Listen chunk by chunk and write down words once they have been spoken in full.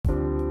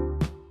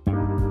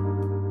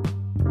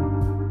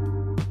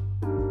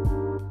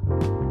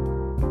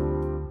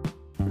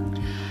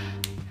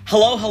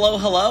Hello, hello,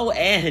 hello,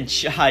 and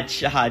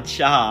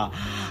cha.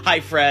 Hi,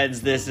 friends.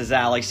 This is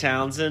Alex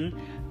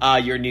Townsend,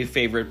 your new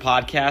favorite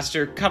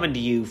podcaster, coming to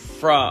you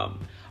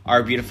from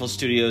our beautiful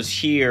studios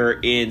here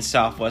in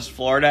Southwest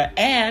Florida.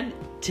 And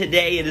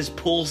today it is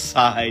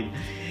poolside.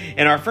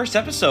 In our first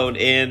episode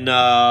in,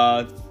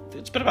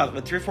 it's been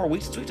about 3 or 4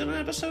 weeks since we've done an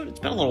episode. It's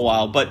been a little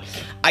while. But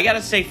I got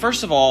to say,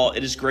 first of all,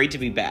 it is great to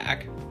be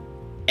back.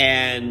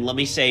 And let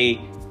me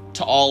say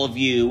to all of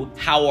you,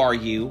 how are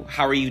you?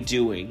 How are you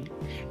doing?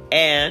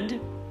 And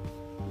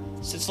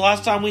since the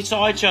last time we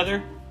saw each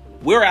other,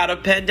 we're out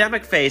of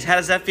pandemic phase. How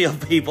does that feel,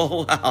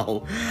 people?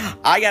 Wow.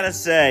 I gotta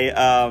say,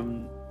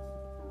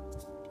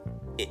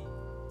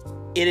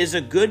 it is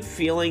a good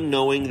feeling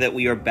knowing that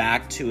we are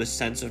back to a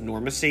sense of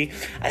normalcy.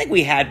 I think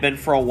we had been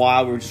for a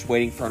while. We were just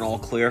waiting for an all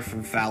clear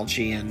from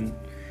Fauci. And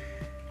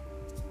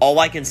all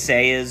I can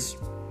say is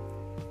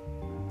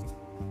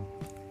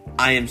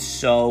I am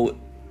so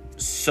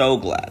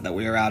glad that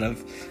we are out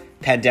of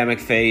pandemic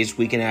phase.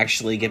 We can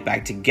actually get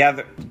back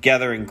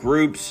together in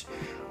groups.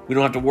 We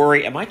don't have to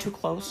worry. Am I too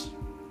close?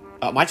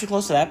 Am I too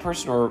close to that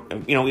person? Or,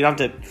 we don't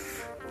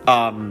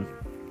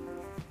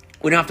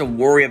have to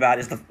worry about,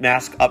 is the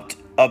mask up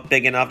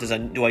big enough?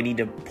 Do I need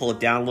to pull it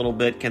down a little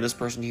bit? Can this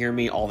person hear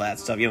me? All that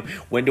stuff.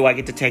 When do I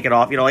get to take it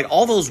off? Like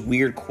all those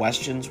weird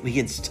questions we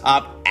can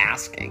stop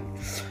asking.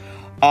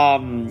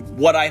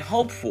 What I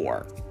hope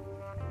for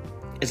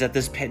is that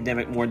this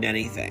pandemic, more than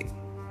anything,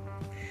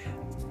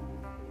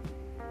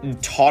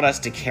 taught us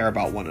to care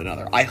about one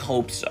another. I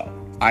hope so.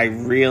 I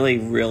really,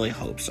 really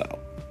hope so.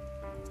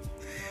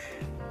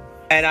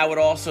 And I would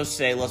also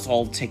say let's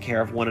all take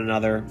care of one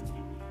another.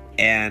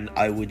 And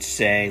I would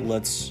say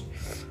let's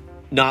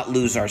not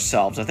lose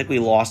ourselves. I think we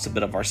lost a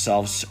bit of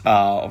ourselves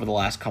over the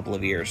last couple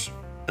of years.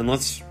 And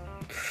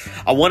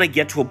I want to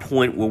get to a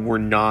point where we're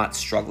not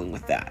struggling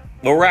with that.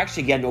 But we're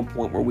actually getting to a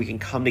point where we can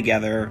come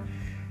together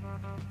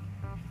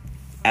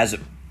as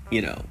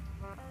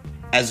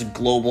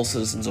global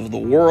citizens of the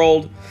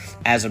world,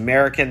 as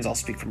Americans. I'll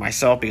speak for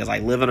myself because I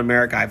live in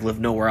America. I've lived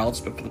nowhere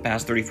else but for the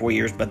past 34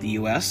 years but the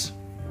U.S.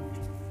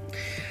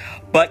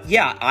 But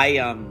yeah,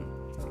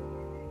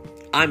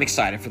 I'm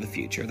excited for the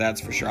future.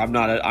 That's for sure. I'm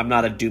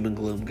not a doom and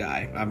gloom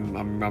guy.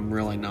 I'm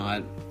really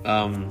not.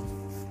 I'm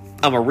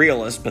a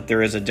realist, but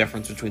there is a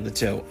difference between the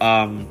two.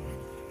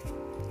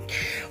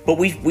 But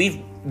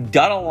we've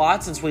done a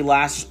lot since we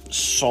last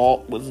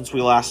spoke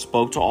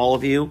to all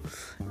of you.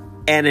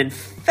 And in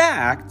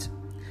fact,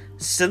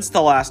 since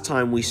the last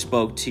time we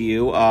spoke to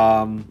you,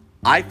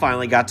 I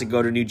finally got to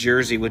go to New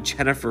Jersey with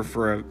Jennifer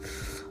for a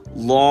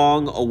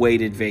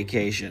long-awaited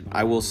vacation.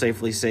 I will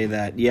safely say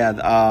that. Yeah.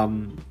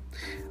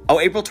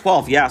 April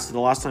 12th. Yeah. So the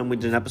last time we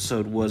did an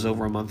episode was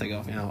over a month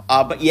ago.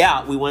 But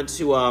yeah, we went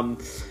to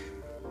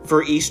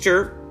for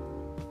Easter.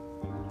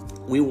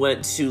 We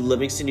went to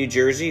Livingston, New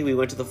Jersey. We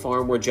went to the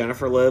farm where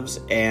Jennifer lives,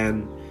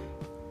 and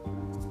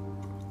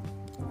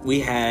we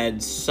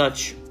had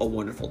such a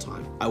wonderful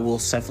time. I will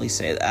definitely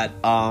say that.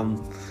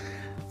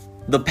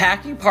 The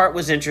packing part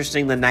was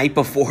interesting. The night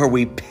before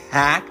we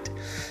packed,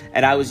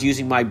 and I was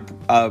using my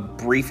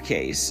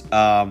briefcase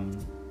that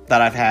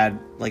I've had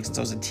since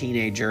I was a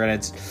teenager. And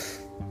it's,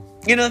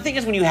 the thing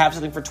is, when you have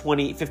something for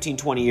 15,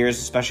 20 years,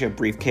 especially a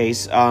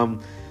briefcase, don't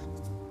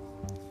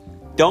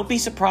be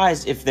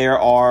surprised if there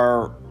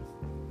are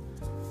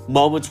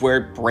moments where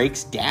it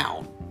breaks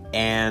down.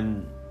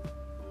 And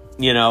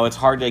it's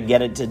hard to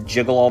get it to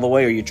jiggle all the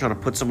way, or you're trying to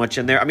put so much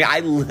in there. I mean,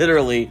 I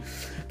literally,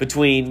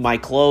 between my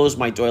clothes,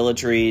 my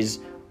toiletries,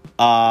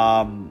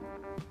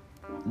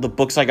 the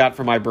books I got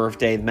for my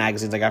birthday, the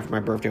magazines I got for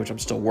my birthday, which I'm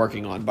still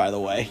working on, by the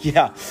way.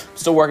 Yeah, I'm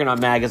still working on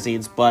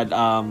magazines, but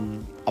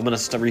I'm going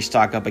to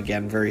restock up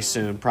again very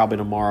soon, probably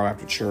tomorrow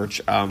after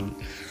church, because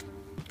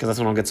that's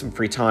when I'll get some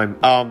free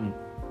time.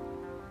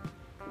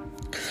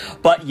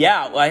 But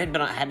yeah, I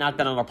had not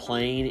been on a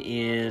plane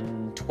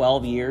in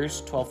 13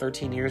 years.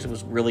 It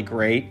was really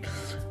great.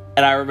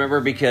 And I remember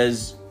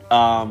because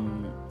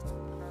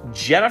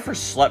Jennifer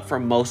slept for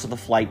most of the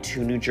flight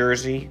to New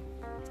Jersey.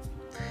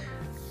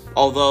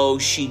 Although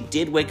she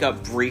did wake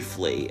up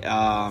briefly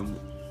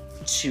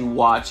to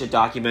watch a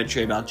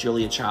documentary about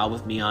Julia Child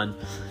with me on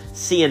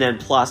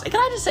CNN Plus. And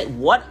can I just say,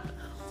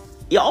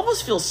 you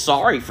almost feel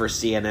sorry for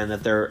CNN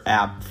that their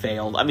app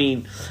failed. I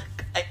mean,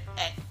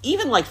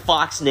 even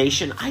Fox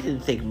Nation, I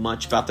didn't think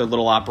much about their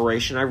little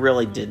operation. I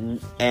really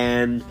didn't.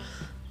 And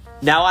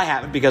now I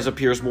have it because of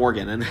Piers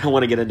Morgan. And I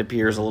want to get into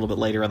Piers a little bit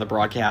later on the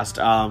broadcast.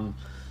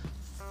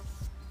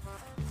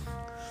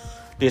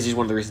 Because he's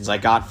one of the reasons I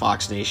got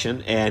Fox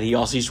Nation. And he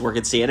also used to work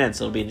at CNN.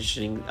 So it'll be an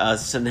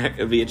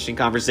interesting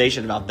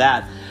conversation about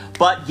that.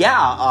 But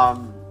yeah,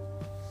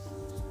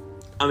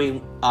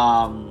 I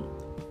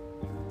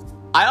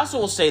also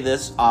will say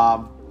this.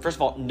 First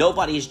of all,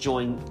 nobody's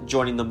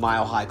joining the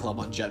Mile High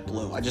Club on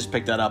JetBlue. I just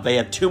picked that up. They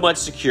have too much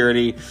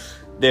security.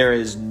 There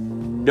is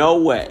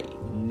no way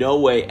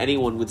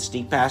anyone would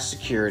sneak past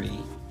security.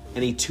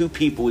 Any two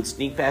people would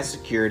sneak past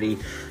security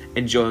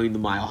and join the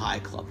Mile High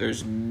Club.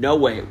 There's no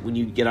way when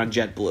you get on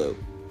JetBlue.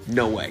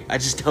 No way. I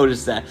just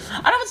noticed that.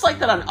 I don't know if it's like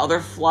that on other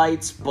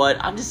flights, but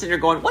I'm just sitting here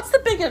going, what's the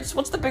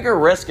bigger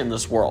risk in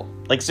this world?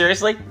 Like,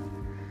 seriously?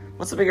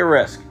 What's the bigger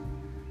risk?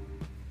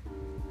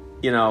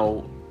 You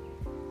know,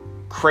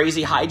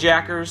 crazy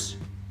hijackers,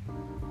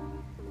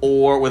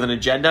 or with an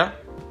agenda,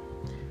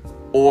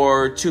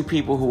 or two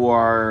people who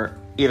are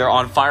either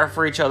on fire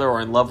for each other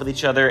or in love with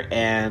each other,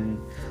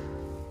 and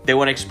they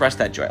want to express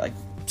that joy. Like,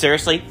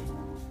 seriously?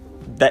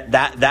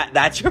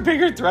 That's your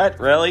bigger threat?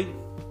 Really?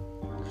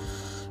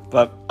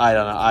 But I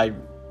don't know.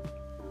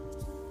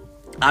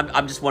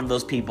 I'm just one of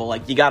those people.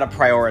 Like, you got to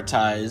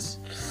prioritize,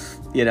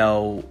 you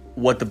know,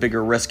 what the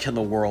bigger risk in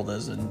the world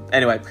is. And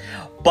anyway,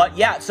 but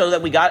yeah. So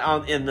then we got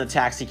on in the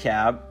taxi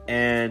cab,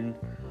 and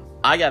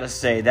I gotta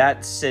say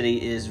that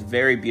city is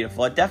very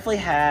beautiful. It definitely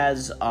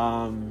has,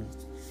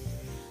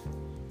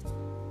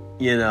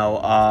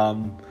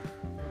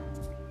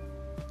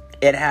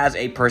 it has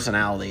a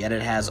personality and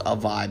it has a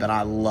vibe, and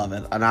I love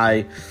it.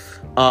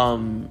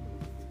 And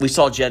we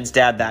saw Jen's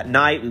dad that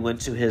night. We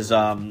went to his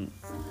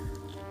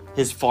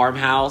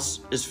farmhouse.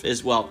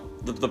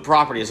 The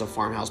property is a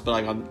farmhouse, but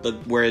like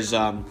where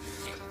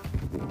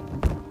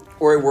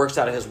he works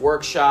out of his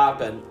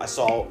workshop, and I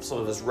saw some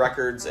of his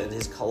records and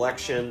his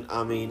collection.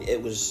 I mean,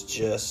 it was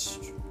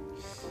just,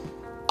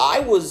 I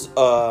was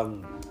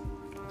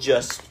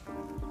just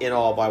in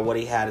awe by what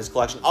he had in his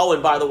collection. Oh,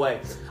 and by the way,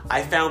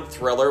 I found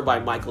Thriller by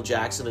Michael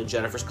Jackson in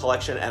Jennifer's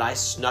collection, and I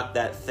snuck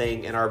that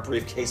thing in our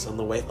briefcase on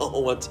the way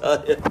home, I'll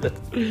tell you.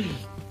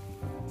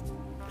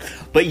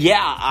 But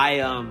yeah, I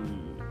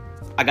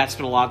got to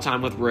spend a lot of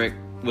time with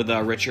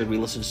Richard. We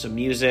listened to some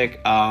music.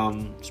 Spent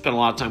a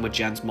lot of time with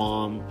Jen's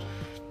mom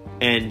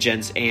and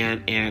Jen's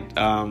aunt, and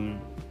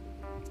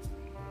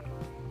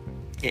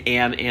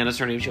Anne is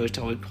her name. She always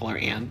told me to call her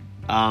Anne.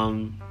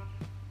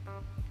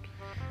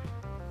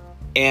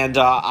 And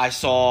I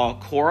saw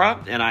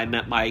Cora, and I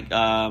met my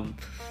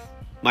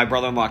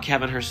brother-in-law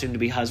Kevin, her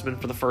soon-to-be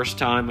husband, for the first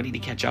time. I need to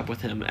catch up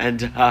with him.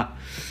 And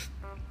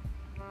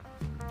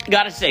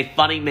gotta say,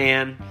 funny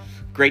man,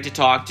 great to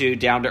talk to,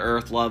 down to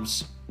earth,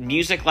 loves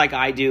music like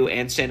I do,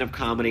 and stand-up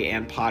comedy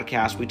and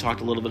podcast. We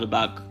talked a little bit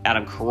about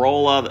Adam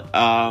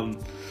Carolla,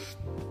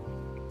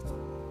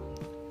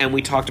 and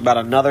we talked about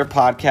another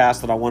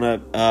podcast that I want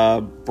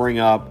to bring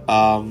up.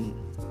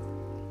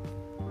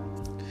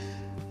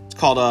 It's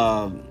called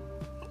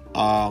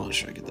let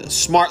me get this.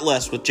 Smart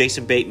List with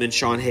Jason Bateman,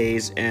 Sean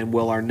Hayes, and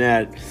Will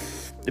Arnett.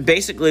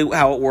 Basically,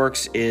 how it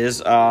works is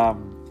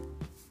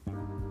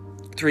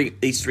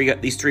these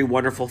three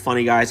wonderful,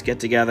 funny guys get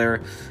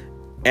together,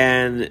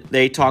 and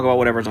they talk about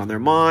whatever's on their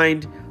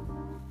mind.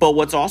 But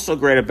what's also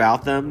great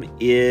about them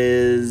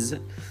is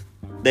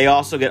they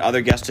also get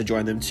other guests to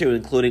join them too,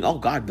 including, oh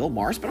God, Bill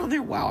Maher's been on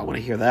there? Wow, I want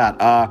to hear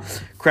that.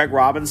 Craig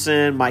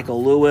Robinson,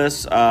 Michael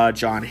Lewis,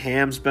 John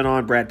Hamm's been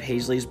on, Brad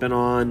Paisley's been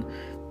on.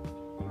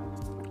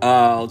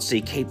 Let's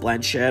see, Kate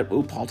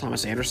Blanchett, Paul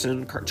Thomas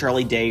Anderson,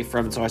 Charlie Day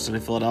from It's Always Sunny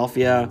in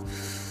Philadelphia,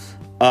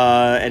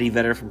 Eddie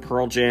Vedder from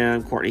Pearl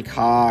Jam, Courtney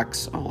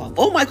Cox,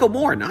 Michael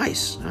Moore,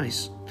 nice.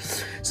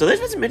 So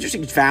there's been some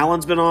interesting.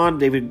 Fallon's been on,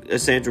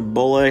 Sandra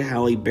Bullock,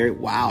 Halle Berry,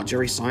 wow,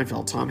 Jerry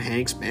Seinfeld, Tom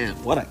Hanks, man,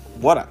 what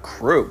a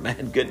crew,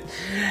 man, good.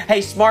 Hey,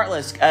 Smart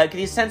List, can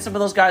you send some of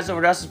those guys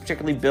over to us,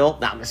 particularly Bill?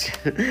 No, I'm just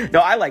kidding. No,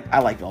 I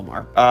like Bill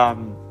Maher,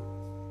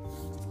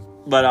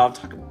 but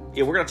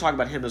we're going to talk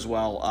about him as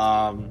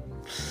well.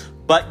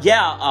 But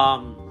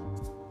yeah,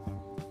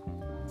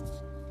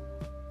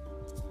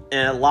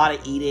 and a lot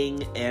of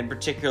eating, and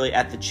particularly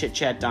at the Chit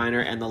Chat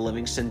Diner and the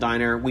Livingston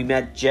Diner. We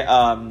met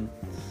my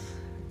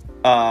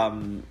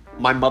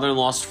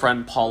mother-in-law's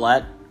friend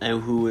Paulette,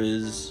 who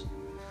is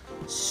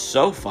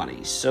so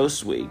funny, so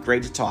sweet,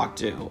 great to talk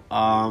to.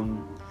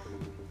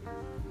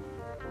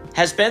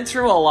 Has been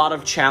through a lot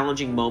of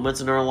challenging moments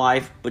in her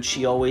life, but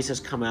she always has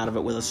come out of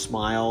it with a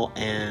smile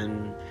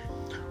and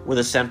with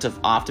a sense of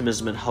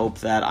optimism and hope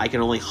that I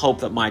can only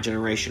hope that my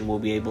generation will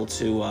be able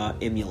to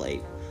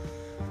emulate.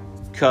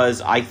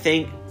 Because I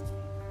think,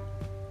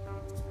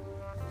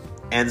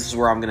 and this is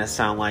where I'm going to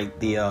sound like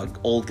the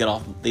old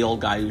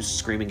guy who's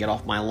screaming, "Get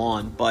off my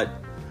lawn!" But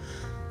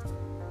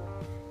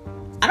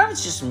I don't know if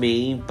it's just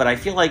me, but I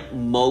feel like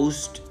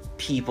most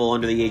people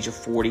under the age of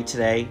 40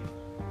 today,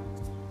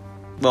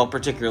 well,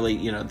 particularly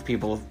the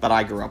people that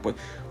I grew up with,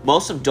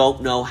 most of them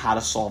don't know how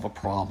to solve a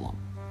problem.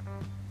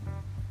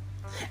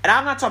 And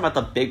I'm not talking about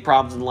the big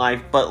problems in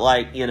life, but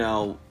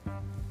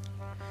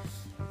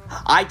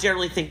I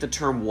generally think the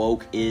term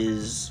woke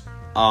is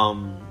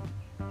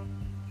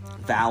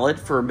valid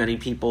for many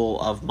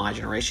people of my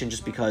generation,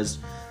 just because,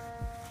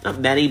 not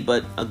many,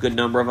 but a good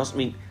number of us,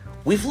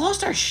 we've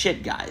lost our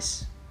shit,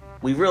 guys.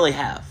 We really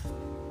have.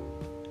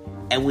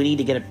 And we need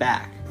to get it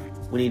back.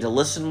 We need to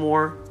listen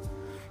more.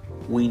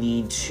 We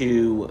need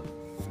to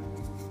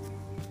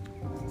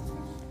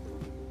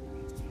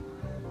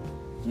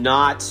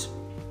not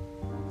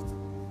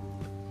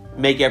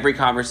make every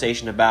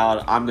conversation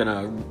about, I'm going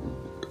to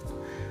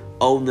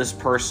own this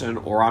person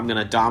or I'm going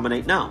to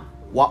dominate. No.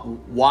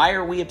 Why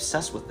are we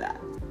obsessed with that?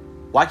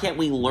 Why can't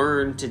we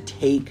learn to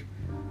take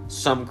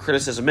some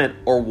criticism in?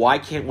 Or why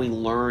can't we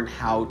learn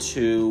how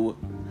to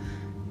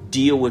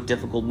deal with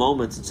difficult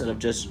moments instead of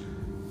just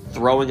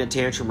throwing a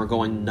tantrum or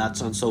going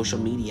nuts on social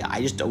media?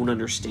 I just don't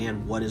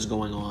understand what is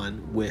going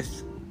on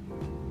with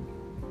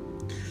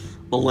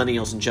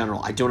millennials in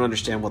general. I don't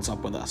understand what's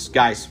up with us.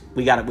 Guys,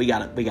 we gotta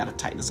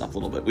tighten this up a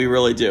little bit. We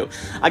really do.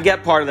 I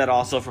get part of that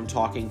also from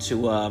talking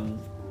to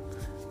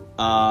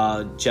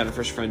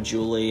Jennifer's friend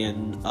Julie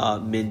and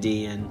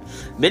Mindy. And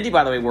Mindy,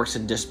 by the way, works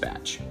in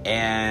dispatch.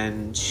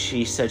 And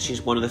she said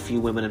she's one of the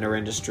few women in her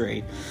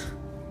industry.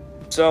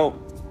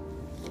 So,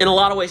 in a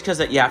lot of ways, because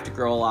you have to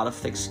grow a lot of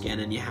thick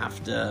skin and you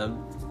have to,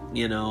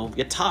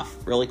 get tough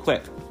really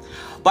quick.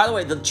 By the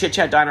way, the Chit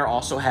Chat Diner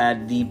also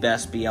had the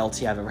best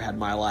BLT I've ever had in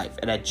my life.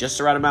 It had just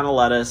the right amount of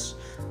lettuce,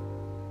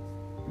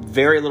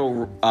 very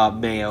little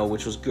mayo,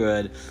 which was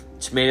good.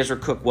 Tomatoes were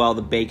cooked well.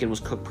 The bacon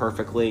was cooked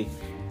perfectly.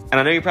 And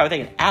I know you're probably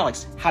thinking,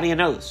 Alex, how do you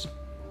know this?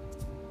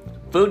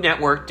 Food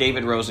Network,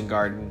 David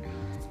Rosengarten.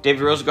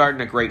 David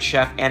Rosengarten, a great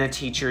chef and a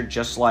teacher,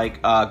 just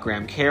like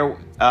Graham Kerr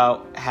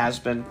has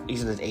been.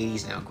 He's in his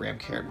 80s now, Graham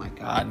Kerr, my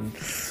God.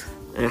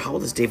 And how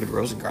old is David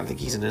Rosengarten? I think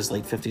he's in his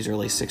late 50s,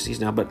 early 60s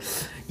now. But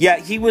yeah,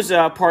 he was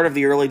part of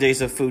the early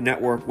days of Food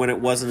Network when it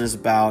wasn't as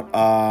about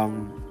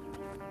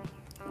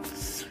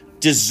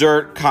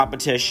dessert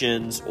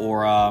competitions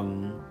or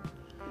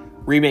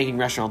remaking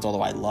restaurants,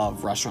 although I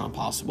love Restaurant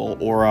Impossible,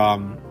 or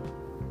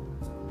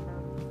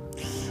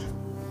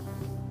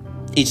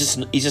he's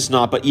just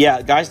not. But yeah,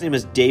 the guy's name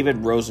is David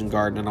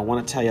Rosengarten, and I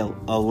want to tell you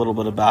a little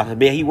bit about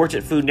him. Yeah, he worked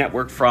at Food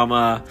Network from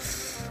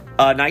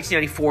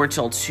 1994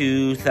 until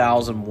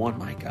 2001.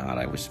 My God,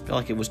 I always feel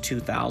like it was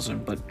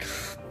 2000, but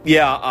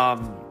yeah.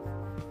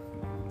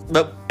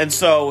 And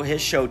so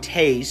his show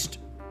Taste,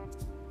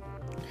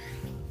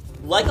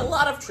 like a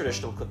lot of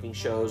traditional cooking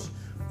shows,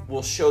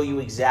 will show you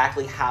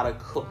exactly how to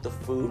cook the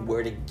food,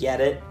 where to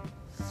get it,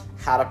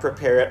 how to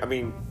prepare it. I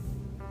mean,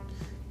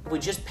 if we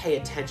just pay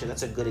attention,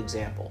 that's a good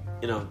example.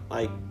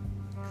 Like,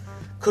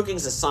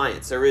 cooking's a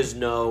science. There is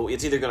no,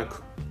 it's either going to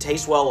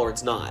taste well or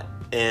it's not.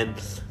 And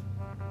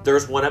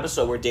there's one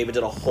episode where David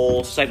did a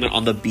whole segment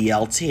on the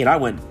BLT, and I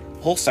went,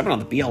 whole segment on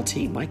the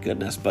BLT? My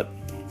goodness. But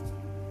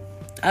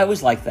I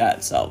always like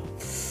that, so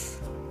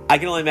I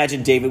can only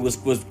imagine David was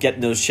getting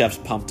those chefs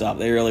pumped up.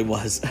 They really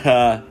was.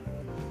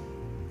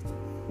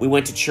 We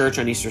went to church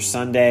on Easter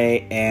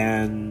Sunday,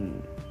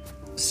 and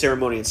the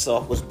ceremony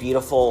itself was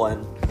beautiful,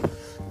 and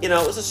it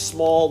was a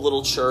small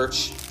little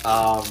church,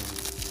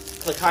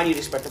 the kind you'd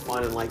expect to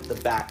find in like the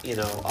back, in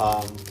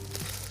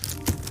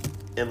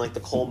like the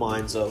coal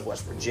mines of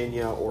West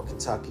Virginia or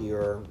Kentucky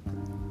or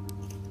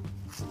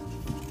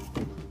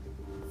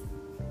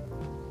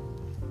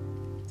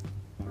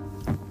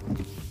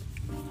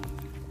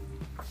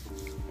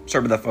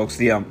sorry about that, folks.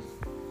 The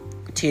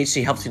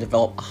THC helps you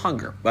develop a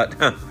hunger, but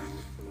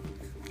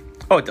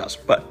oh, it does.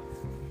 But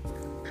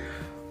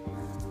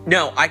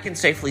no, I can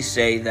safely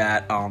say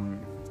that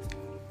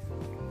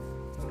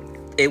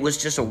it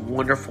was just a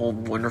wonderful,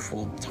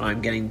 wonderful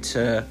time getting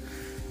to,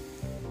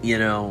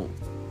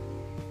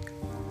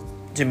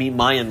 to meet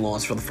my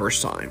in-laws for the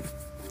first time,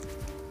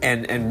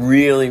 and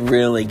really,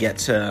 really get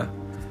to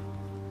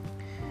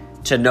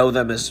know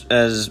them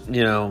as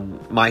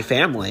my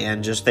family,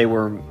 and just they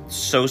were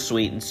so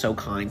sweet and so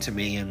kind to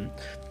me, and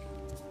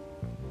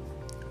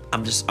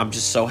I'm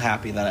just so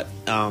happy that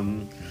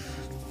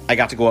I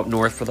got to go up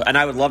north and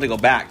I would love to go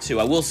back too.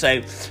 I will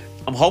say,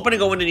 I'm hoping to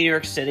go into New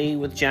York City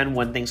with Jen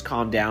when things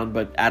calm down,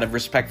 but out of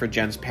respect for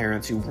Jen's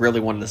parents who really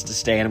wanted us to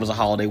stay, and it was a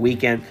holiday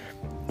weekend,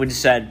 we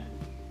just said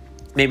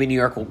maybe New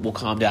York will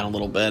calm down a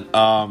little bit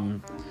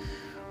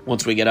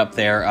once we get up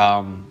there.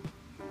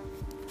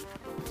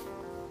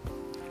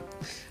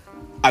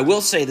 I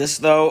will say this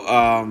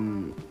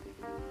though,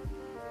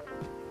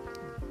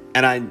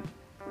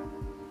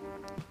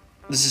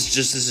 this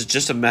is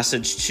just a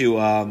message to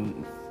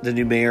the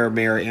new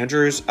Mayor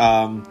Andrews.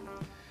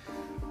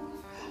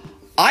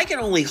 I can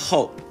only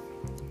hope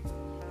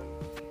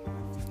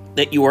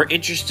that you are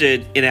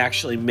interested in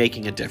actually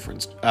making a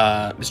difference,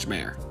 Mr.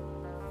 Mayor.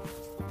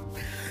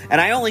 And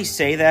I only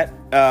say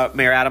that,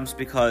 Mayor Adams,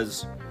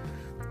 because,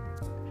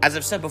 as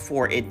I've said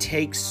before, it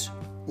takes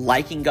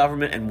liking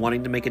government and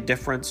wanting to make a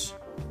difference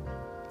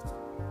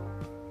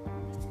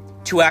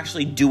to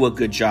actually do a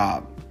good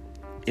job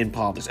in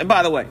politics. And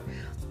by the way,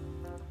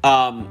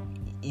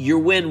 your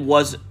win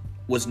was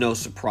no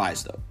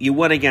surprise, though. You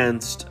went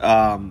against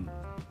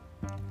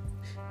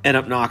an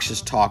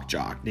obnoxious talk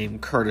jock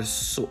named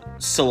Curtis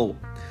Sliwa.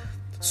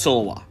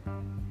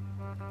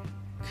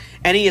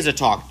 And he is a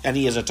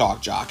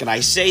talk jock. And I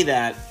say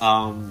that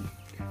from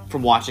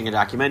watching a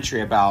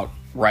documentary about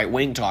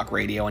right-wing talk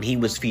radio, and he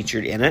was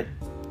featured in it.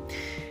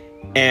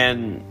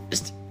 And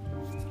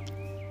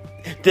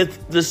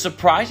the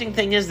surprising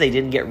thing is they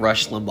didn't get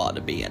Rush Limbaugh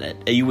to be in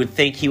it. You would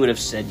think he would have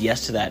said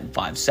yes to that in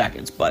 5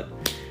 seconds, but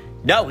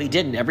no, he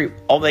didn't.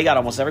 They got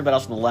almost everybody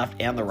else on the left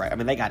and the right. I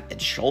mean, they got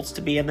Ed Schultz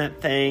to be in that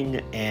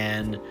thing,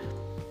 and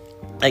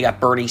they got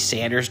Bernie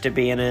Sanders to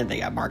be in it. They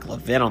got Mark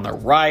Levin on the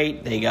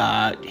right. They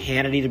got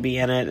Hannity to be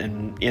in it,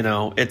 and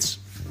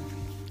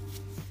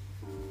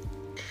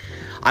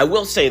I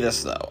will say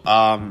this, though.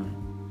 I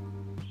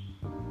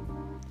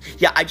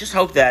just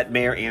hope that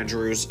Mayor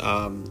Andrews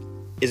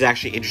is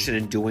actually interested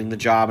in doing the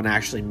job and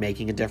actually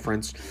making a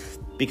difference.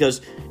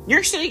 Because New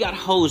York City got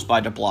hosed by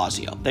de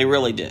Blasio. They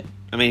really did.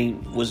 I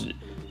mean,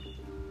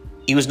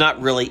 he was not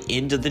really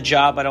into the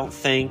job, I don't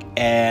think.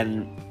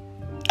 And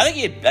I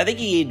think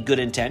he had good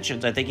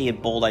intentions. I think he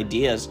had bold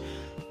ideas.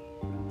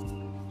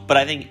 But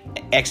I think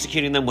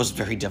executing them was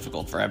very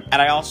difficult for him.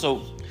 And I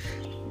also,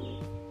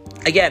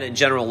 again, in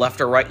general,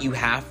 left or right, you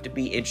have to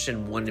be interested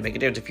in wanting to make a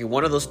difference. If you're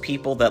one of those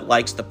people that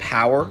likes the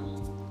power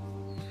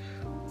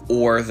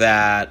or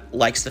that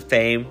likes the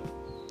fame,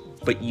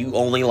 but you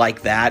only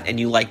like that and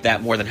you like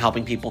that more than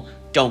helping people,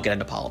 don't get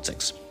into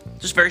politics.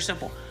 Just very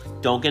simple.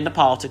 Don't get into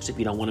politics if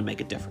you don't want to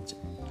make a difference.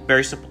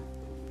 Very simple.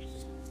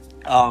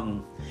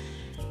 I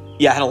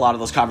had a lot of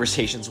those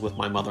conversations with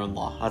my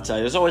mother-in-law. I'll tell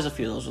you, there's always a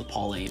few of those with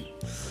Pauline.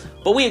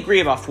 But we agree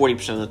about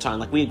 40% of the time.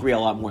 Like, we agree a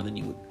lot more than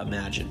you would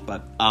imagine.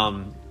 But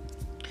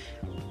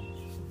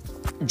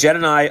Jen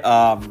and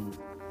I,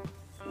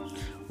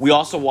 we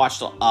also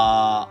watched a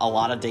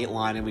lot of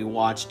Dateline, and we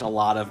watched a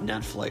lot of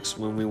Netflix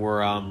when we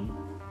were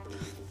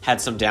had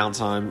some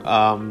downtime.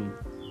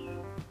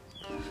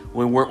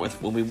 When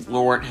we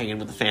weren't hanging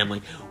with the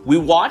family. We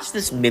watched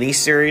this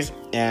miniseries,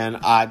 and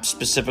I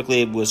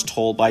specifically was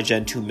told by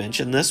Jen to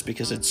mention this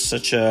because it's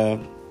such a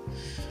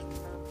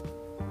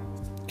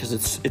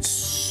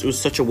it was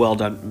such a well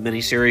done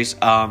miniseries.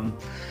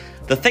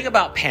 The thing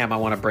about Pam I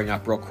want to bring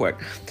up real quick.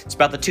 It's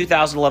about the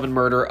 2011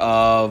 murder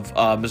of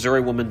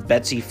Missouri woman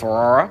Betsy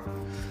Ferrara,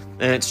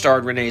 and it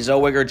starred Renee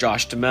Zellweger,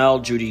 Josh Duhamel,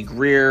 Judy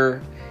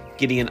Greer,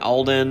 Gideon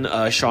Alden,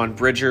 Sean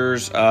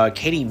Bridgers,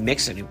 Katie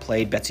Mixon, who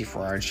played Betsy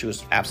Ferrara, and she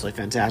was absolutely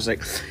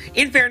fantastic.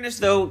 In fairness,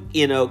 though,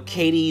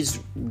 Katie's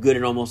good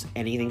at almost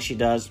anything she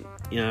does.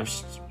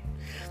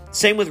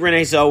 Same with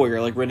Renee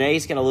Zellweger. Like,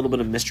 Renee's got a little bit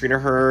of mystery to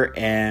her,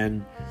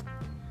 and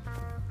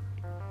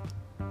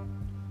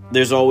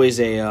there's always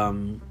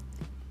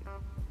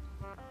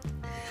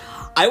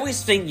I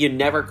always think you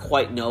never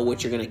quite know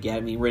what you're going to get.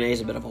 I mean, Renee's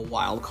a bit of a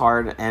wild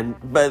card,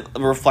 but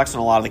it reflects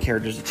on a lot of the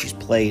characters that she's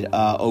played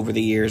over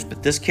the years.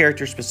 But this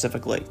character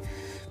specifically,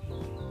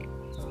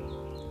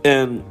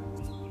 and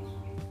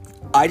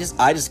I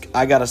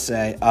gotta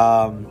say,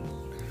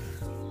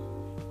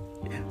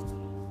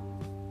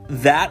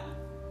 that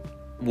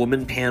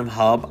woman Pam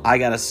Hub, I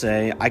gotta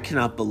say, I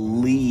cannot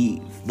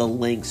believe the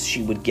lengths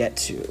she would get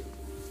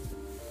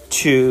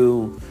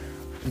to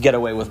get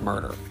away with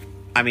murder.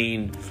 I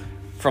mean,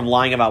 from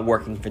lying about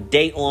working for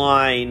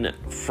Dateline,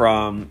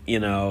 from,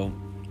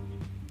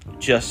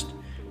 just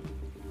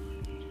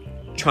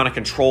trying to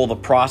control the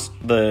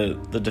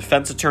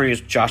defense attorney,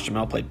 as Josh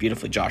Duhamel played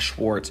beautifully, Josh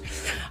Schwartz.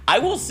 I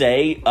will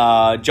say,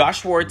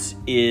 Josh Schwartz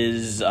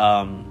is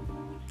the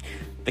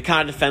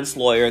kind of defense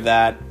lawyer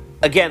that,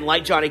 again,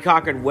 like Johnny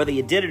Cochran, whether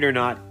you did it or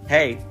not,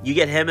 hey, you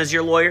get him as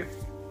your lawyer,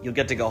 you'll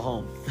get to go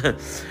home.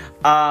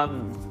 I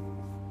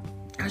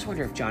just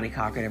wonder if Johnny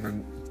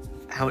Cochran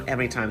how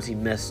many times he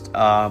missed, but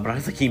I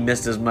don't think he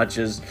missed as much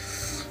as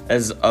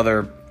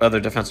other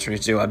defense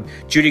attorneys do.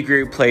 Judy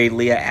Greer played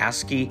Leah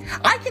Askey.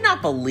 I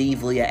cannot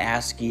believe Leah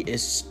Askey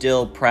is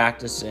still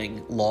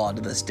practicing law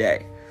to this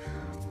day.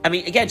 I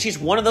mean, again, she's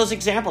one of those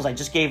examples I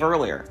just gave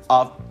earlier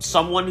of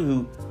someone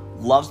who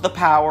loves the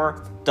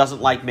power, doesn't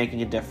like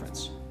making a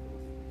difference.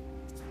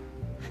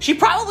 She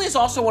probably is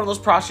also one of those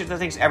prosecutors that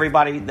thinks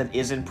everybody that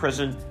is in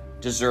prison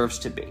deserves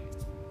to be.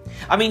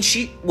 I mean,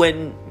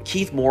 when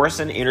Keith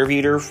Morrison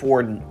interviewed her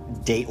for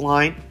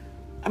Dateline,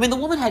 I mean, the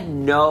woman had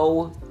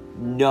no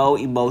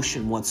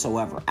emotion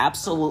whatsoever.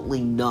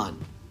 Absolutely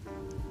none.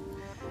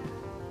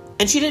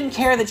 And she didn't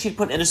care that she'd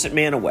put an innocent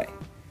man away.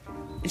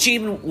 And she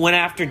even went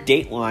after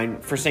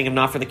Dateline for saying if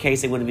not for the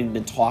case, they wouldn't have even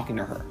been talking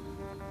to her.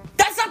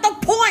 That's not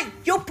the point!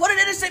 You'll put an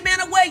innocent man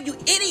away, you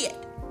idiot!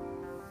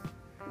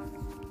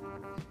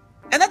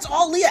 And that's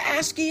all Leah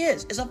Askey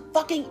is a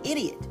fucking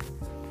idiot.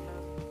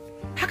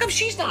 How come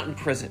she's not in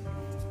prison?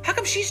 How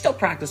come she's still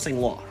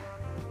practicing law?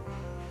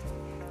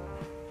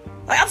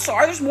 I'm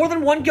sorry, there's more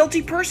than one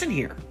guilty person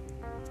here.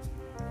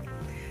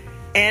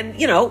 And,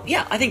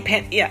 I think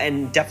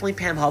and definitely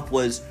Pam Hupp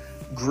was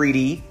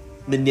greedy,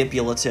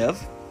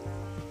 manipulative.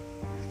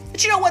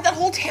 But you know what? That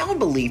whole town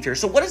believed her.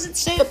 So what does it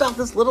say about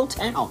this little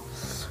town?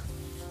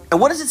 And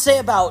what does it say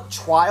about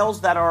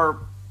trials that are,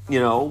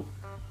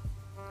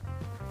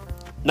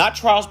 not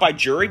trials by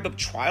jury, but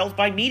trials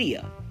by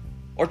media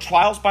or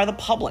trials by the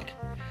public?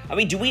 I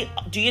mean,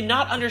 do you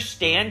not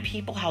understand,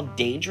 people, how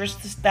dangerous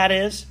that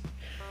is?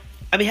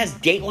 I mean, has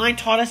Dateline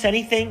taught us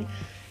anything?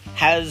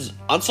 Has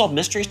Unsolved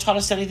Mysteries taught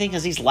us anything?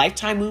 Has these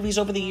Lifetime movies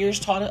over the years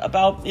taught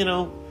about,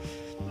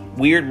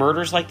 weird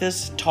murders like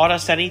this taught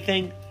us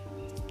anything?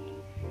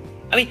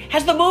 I mean,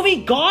 has the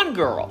movie Gone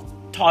Girl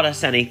taught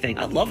us anything?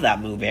 I love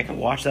that movie. I can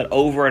watch that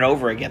over and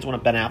over again. It's one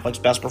of Ben Affleck's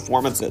best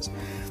performances.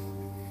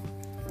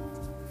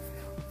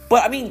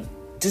 But, I mean,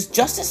 does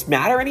justice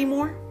matter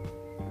anymore?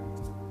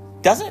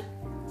 Does it?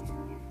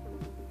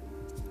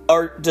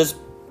 Or does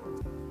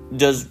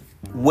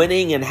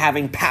winning and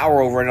having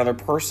power over another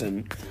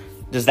person,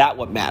 does that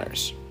what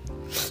matters?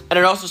 And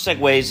it also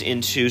segues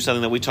into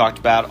something that we talked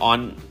about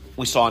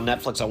we saw on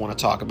Netflix I want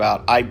to talk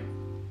about.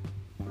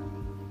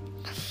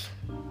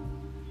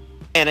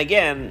 And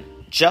again,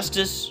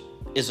 justice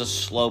is a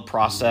slow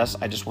process.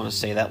 I just want to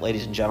say that,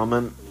 ladies and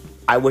gentlemen.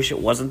 I wish it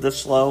wasn't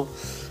this slow,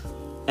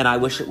 and I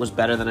wish it was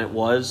better than it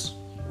was.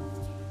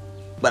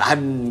 But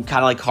I'm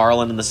kind of like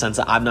Harlan in the sense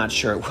that I'm not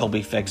sure it will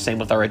be fixed. Same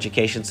with our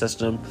education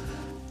system.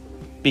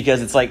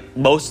 Because it's like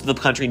most of the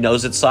country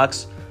knows it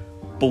sucks,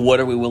 but what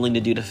are we willing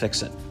to do to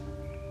fix it?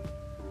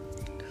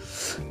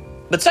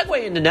 But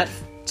segueing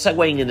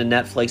into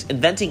Netflix,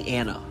 Inventing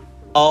Anna.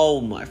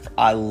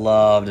 I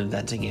loved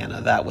Inventing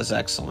Anna. That was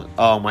excellent.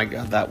 Oh my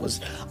god,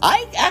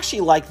 I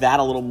actually like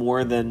that a little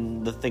more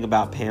than the thing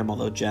about Pam,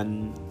 although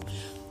Jen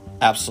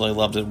absolutely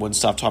loved it, wouldn't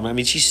stop talking. I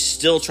mean, she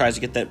still tries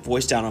to get that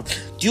voice down on,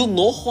 do you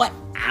know who I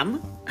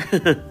am?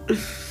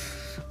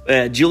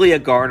 Julia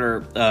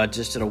Garner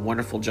just did a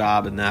wonderful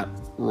job in that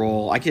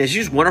role.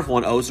 She's wonderful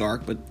in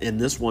Ozark, but in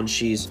this one,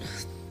 she's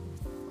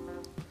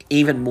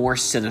even more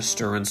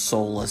sinister and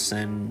soulless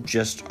and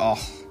just,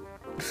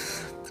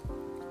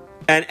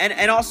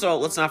 And also,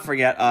 let's not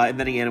forget,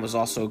 Inventing Anna was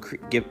also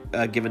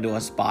given to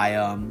us by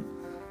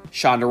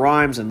Shonda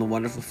Rhimes and the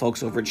wonderful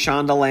folks over at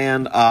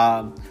Shondaland.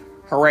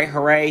 Hooray,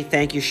 hooray.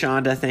 Thank you,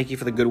 Shonda. Thank you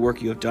for the good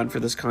work you have done for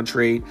this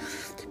country,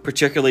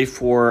 particularly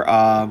for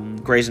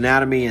Grey's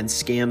Anatomy and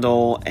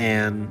Scandal.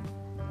 And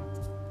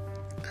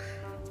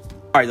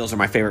all right, those are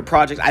my favorite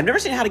projects. I've never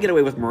seen How to Get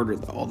Away with Murder,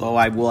 though, although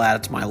I will add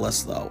it to my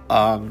list, though.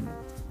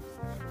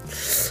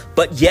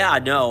 But yeah,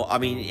 no, I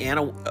mean,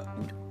 Anna...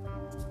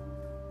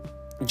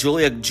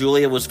 Julia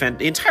was fantastic.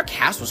 The entire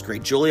cast was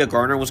great. Julia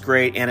Garner was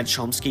great. Anna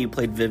Chomsky, who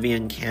played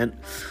Vivian Kent,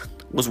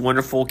 was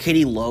wonderful.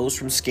 Katie Lowes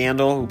from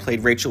Scandal, who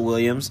played Rachel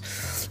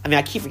Williams. I mean,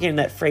 I keep forgetting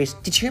that phrase.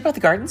 Did you hear about the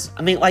Gardens?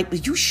 I mean, like,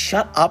 did you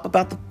shut up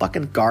about the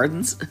fucking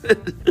Gardens?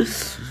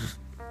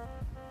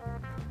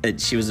 And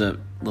she was a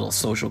little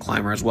social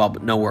climber as well,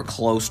 but nowhere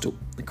close to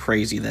the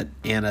crazy that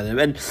Anna did.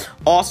 And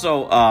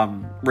also,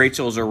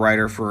 Rachel is a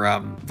writer for,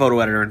 photo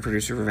editor and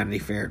producer for Vanity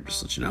Fair, just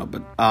to let you know.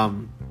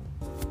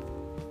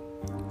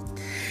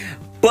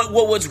 But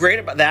what was great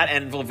about that,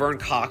 and Laverne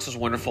Cox was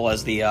wonderful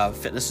as the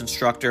fitness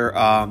instructor.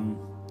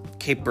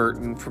 Kate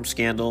Burton from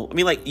Scandal. I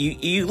mean, like,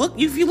 you look,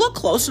 if you look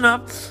close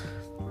enough,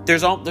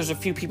 there's a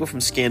few people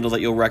from Scandal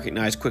that you'll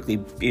recognize quickly.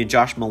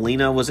 Josh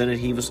Molina was in it;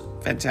 he was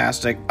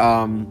fantastic.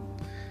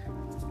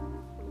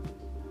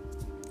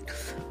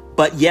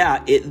 But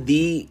yeah,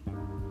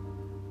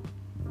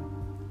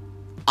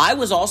 I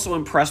was also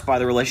impressed by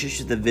the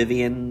relationship that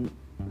Vivian,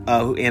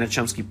 who Anna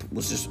Chomsky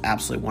was just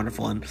absolutely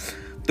wonderful in.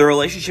 The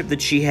relationship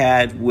that she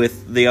had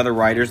with the other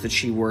writers that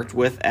she worked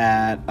with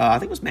at, I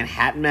think it was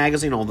Manhattan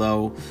Magazine,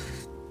 although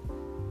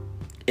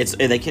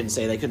they couldn't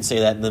say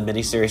that in the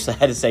miniseries. They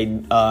had to say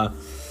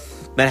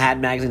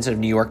Manhattan Magazine instead of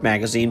New York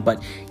Magazine.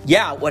 But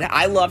yeah,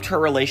 I loved her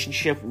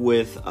relationship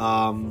with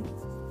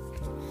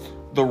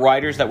the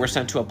writers that were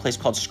sent to a place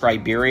called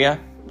Scriberia.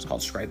 It was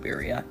called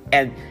Scriberia.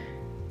 And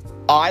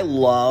I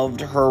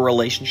loved her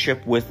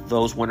relationship with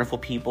those wonderful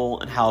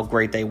people and how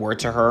great they were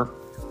to her.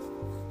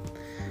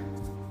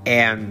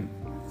 And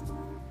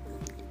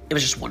it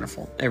was just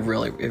wonderful. It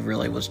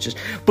really was just...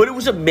 But it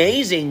was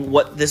amazing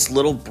what this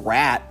little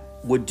brat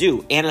would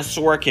do. Anna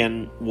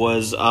Sorokin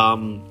was a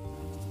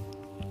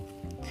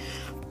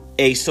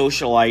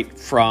socialite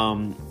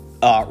from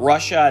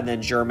Russia and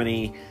then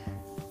Germany.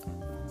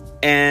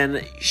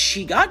 And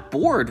she got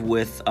bored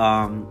with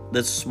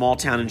this small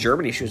town in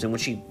Germany she was in when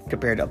she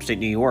compared to upstate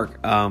New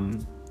York. But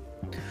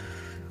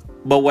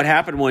what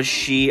happened was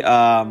she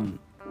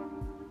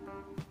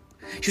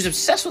was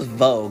obsessed with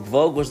Vogue.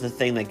 Vogue was the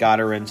thing that got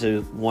her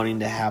into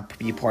wanting to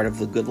be part of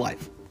the good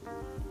life.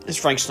 As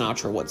Frank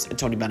Sinatra and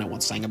Tony Bennett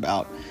once sang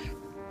about.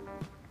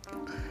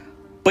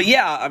 But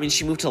yeah, I mean,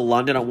 she moved to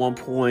London at one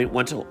point,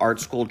 went to art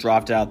school,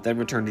 dropped out, then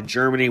returned to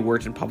Germany,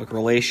 worked in public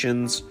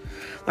relations.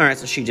 All right,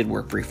 so she did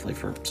work briefly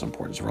for some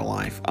portions of her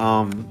life.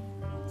 And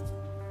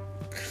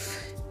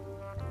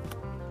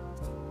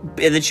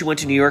then she went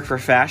to New York for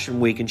Fashion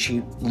Week, and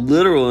she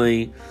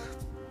literally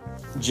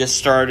just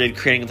started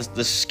creating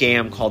this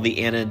scam called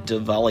the Anna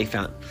Diwali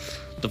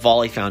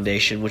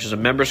Foundation, which is a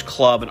members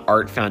club and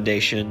art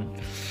foundation.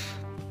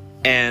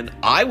 And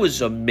I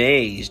was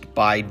amazed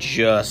by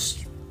just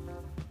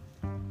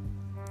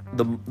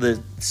the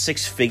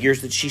six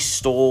figures that she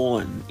stole,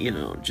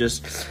 and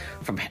just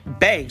from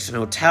banks and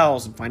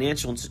hotels and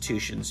financial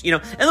institutions.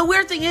 And the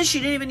weird thing is, she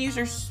didn't even use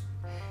her.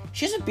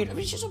 She's a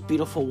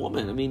beautiful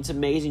woman. I mean, it's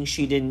amazing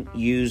she didn't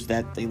use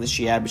that thing that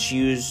she had, but she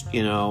used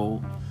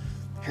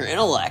her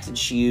intellect, and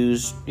she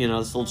used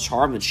this little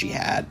charm that she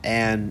had,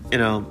 and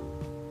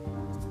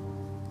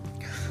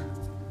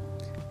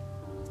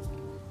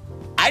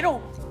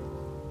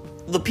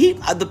the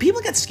people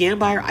that got scammed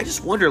by her. I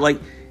just wonder, like,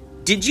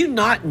 did you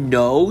not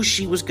know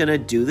she was gonna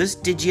do this?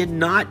 Did you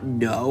not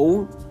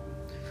know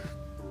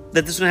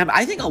that this was gonna happen?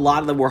 I think a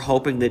lot of them were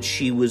hoping that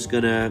she was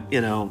gonna,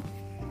 I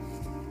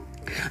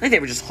think they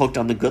were just hooked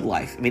on the good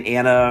life. I mean,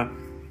 Anna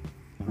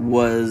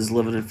was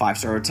living in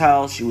 5-star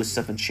hotels. She was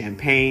sipping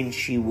champagne.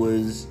 She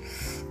was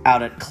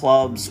out at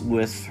clubs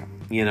with,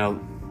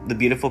 the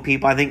beautiful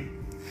people. I think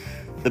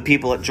the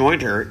people that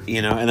joined her,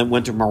 and then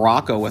went to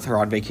Morocco with her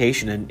on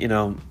vacation, and,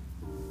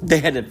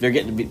 they're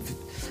getting to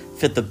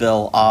fit the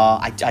bill.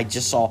 I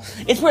just saw,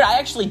 it's weird, I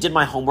actually did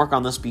my homework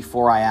on this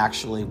before I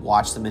actually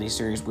watched the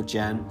miniseries with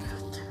Jen.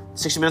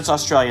 60 Minutes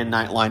Australia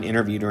Nightline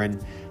interviewed her,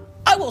 and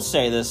I will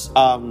say this,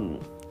 Anna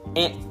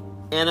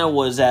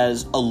was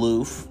as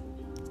aloof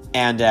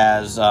and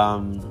as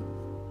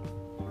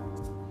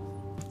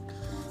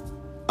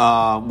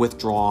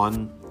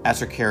withdrawn as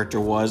her character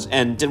was,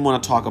 and didn't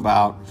want to talk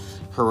about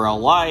her real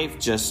life,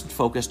 just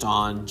focused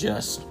on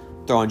just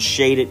throwing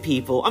shade at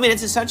people. I mean,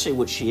 it's essentially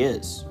what she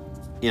is,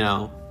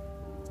 I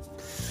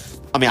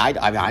mean,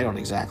 I don't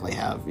exactly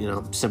have,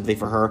 sympathy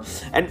for her.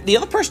 And the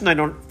other person I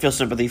don't feel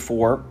sympathy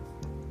for,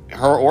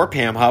 her or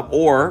Pam Hupp,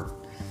 or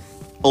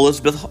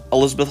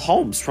Elizabeth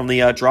Holmes from The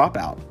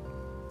Dropout,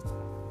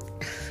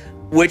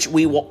 which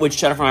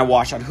Jennifer and I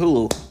watched on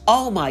Hulu.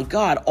 Oh my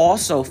God,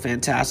 also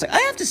fantastic. I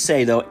have to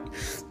say, though,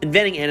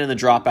 Inventing Anna and The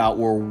Dropout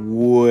were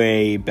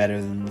way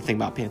better than The Thing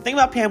About Pam. The Thing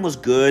About Pam was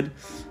good,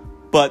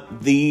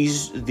 but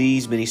these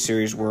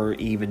miniseries were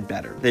even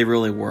better. They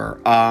really were.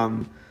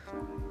 And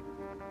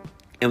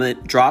The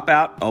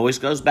Dropout always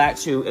goes back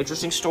to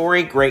interesting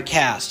story, great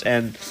cast.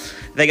 And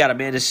they got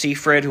Amanda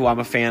Seyfried, who I'm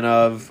a fan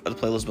of, to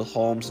play Elizabeth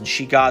Holmes, and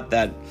she got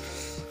that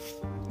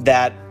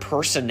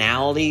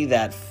personality,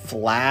 that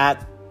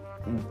flat,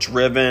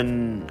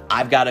 driven,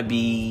 I've got to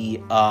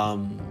be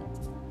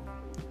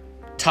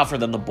tougher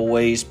than the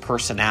boys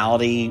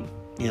personality,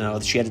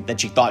 that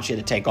she thought she had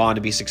to take on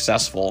to be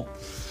successful.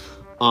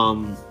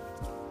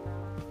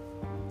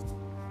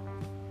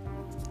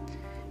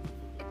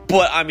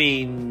 But I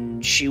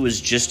mean, she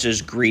was just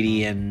as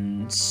greedy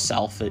and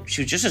selfish.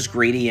 She was just as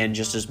greedy and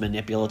just as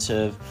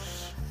manipulative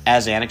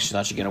as Anna. She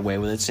thought she'd get away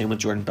with it. Same with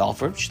Jordan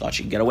Belfort. She thought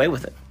she'd get away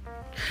with it.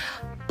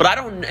 But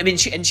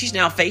she's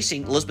now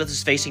Elizabeth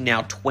is facing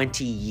now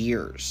 20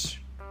 years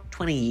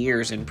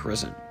in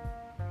prison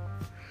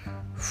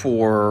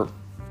for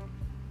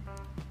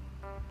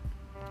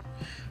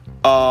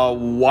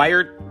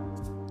wire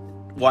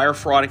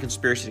fraud and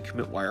conspiracy to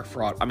commit wire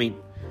fraud. I mean,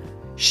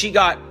 she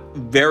got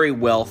very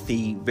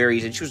wealthy,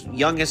 and she was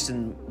youngest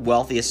and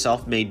wealthiest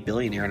self-made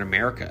billionaire in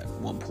America at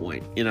one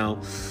point,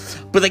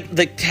 But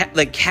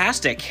the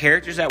cast of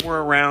characters that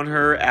were around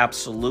her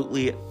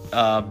absolutely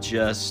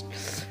just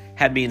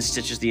had me in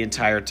stitches the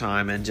entire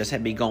time, and just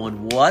had me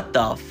going, what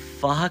the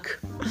fuck?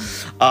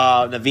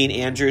 Naveen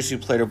Andrews, who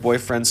played her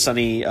boyfriend,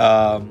 Sonny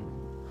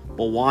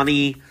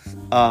Balwani,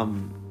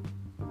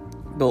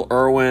 Bill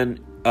Irwin,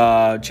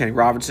 Channing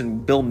Robinson,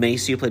 Bill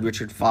Macy, who played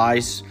Richard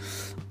Weisz,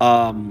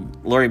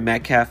 Laurie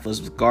Metcalf,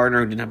 Elizabeth Gardner,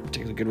 who didn't have a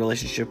particularly good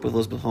relationship with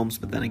Elizabeth Holmes,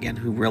 but then again,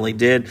 who really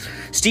did.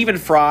 Stephen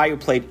Fry, who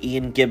played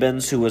Ian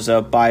Gibbons, who was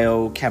a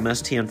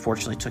biochemist. He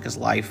unfortunately took his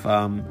life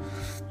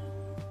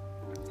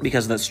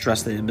because of that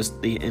stress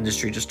the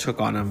industry just took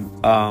on him.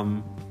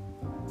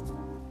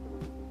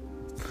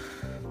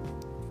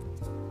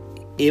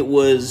 It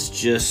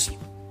was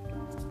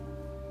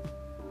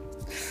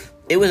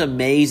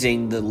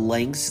amazing the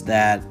lengths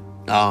that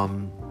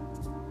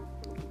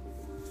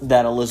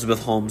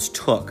Elizabeth Holmes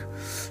took,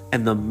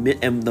 and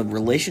the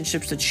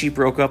relationships that she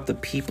broke up, the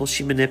people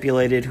she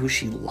manipulated, who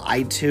she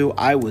lied to.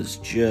 I was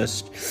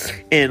just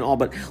in all,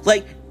 but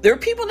there are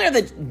people there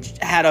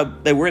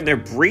that they were in there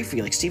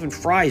briefly. Like Stephen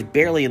Fry is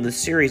barely in the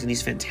series, and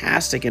he's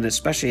fantastic, and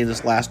especially in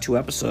this last 2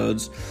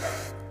 episodes.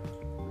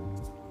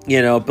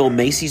 Bill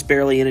Macy's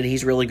barely in it.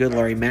 He's really good.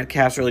 Larry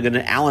Metcalf's really good.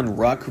 And Alan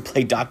Ruck, who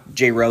played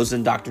Jay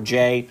Rosen, Dr.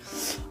 J.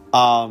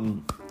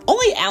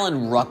 Only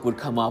Alan Ruck would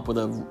come up with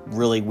a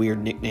really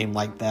weird nickname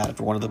like that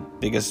for one of the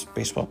biggest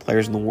basketball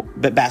players in the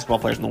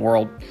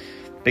world.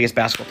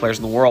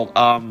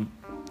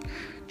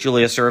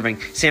 Julius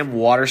Erving. Sam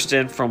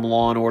Waterston from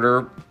Law &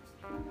 Order.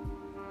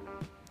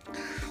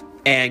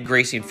 And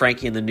Gracie and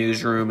Frankie in the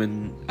newsroom.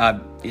 And,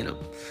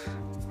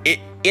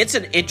 it's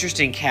an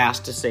interesting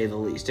cast, to say the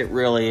least. It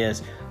really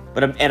is.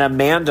 And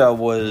Amanda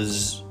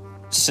was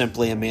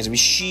simply amazing. I mean,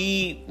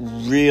 she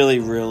really,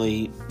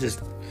 really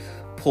just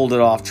pulled it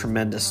off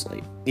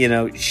tremendously.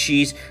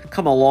 She's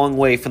come a long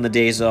way from the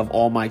days of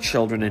All My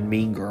Children and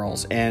Mean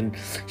Girls, and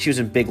she was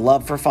in Big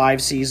Love for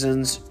 5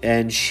 seasons,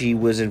 and she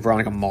was in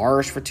Veronica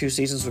Mars for 2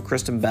 seasons with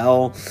Kristen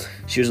Bell.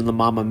 She was in the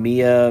Mamma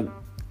Mia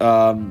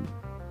film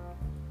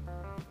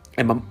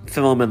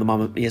and the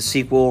Mamma Mia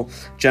sequel,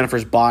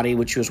 Jennifer's Body,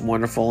 which she was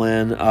wonderful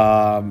in,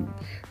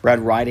 Red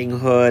Riding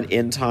Hood,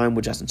 In Time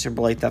with Justin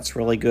Timberlake, that's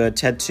really good.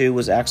 Ted 2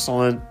 was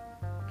excellent.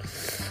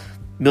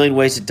 Million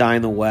Ways to Die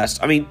in the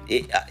West. I mean,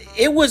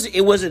 it was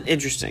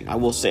interesting. I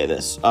will say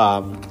this.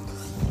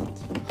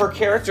 Her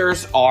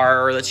characters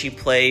that she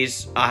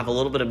plays have a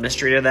little bit of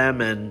mystery to them,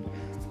 and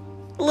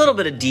a little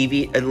bit of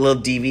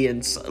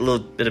devious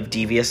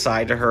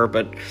side to her.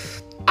 But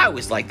I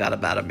always like that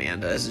about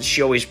Amanda, is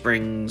she always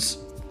brings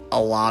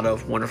a lot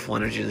of wonderful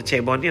energy to the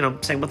table.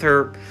 And same with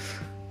her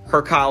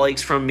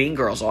colleagues from Mean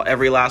Girls,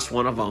 every last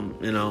one of them.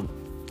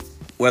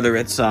 Whether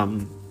it's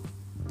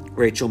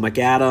Rachel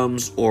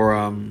McAdams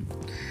or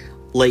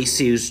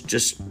Lacey, who's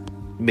just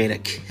made a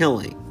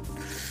killing.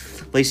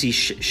 Lacey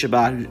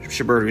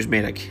Chabert, who's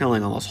made a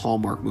killing on those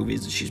Hallmark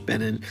movies that she's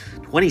been in.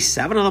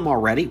 27 of them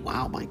already?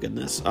 Wow, my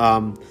goodness.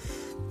 And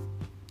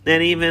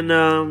even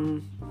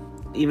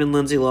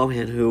Lindsay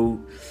Lohan,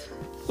 who,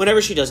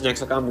 whatever she does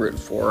next, like, I'm rooting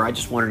for her. I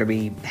just want her to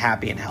be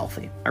happy and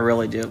healthy. I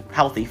really do.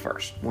 Healthy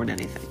first, more than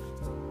anything.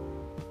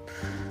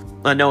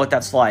 I know what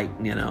that's like,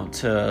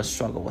 to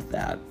struggle with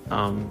that.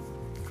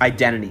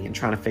 Identity and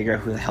trying to figure out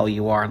who the hell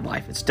you are in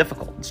life. It's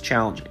difficult. It's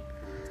challenging.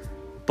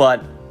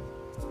 But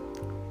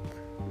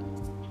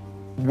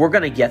we're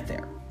going to get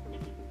there.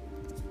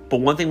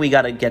 But one thing we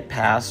got to get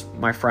past,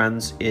 my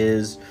friends,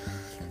 is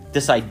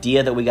this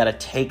idea that we got to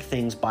take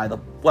things by the...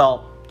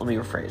 Well, let me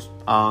rephrase.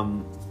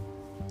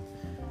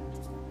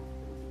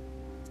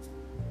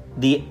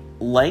 The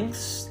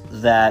lengths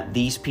that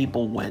these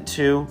people went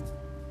to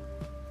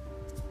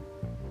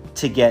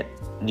get,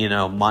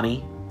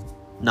 money,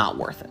 not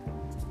worth it.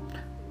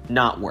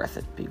 Not worth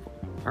it, people.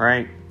 All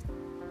right?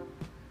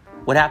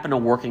 What happened to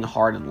working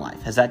hard in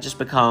life? Has that just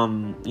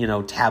become,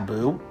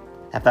 taboo?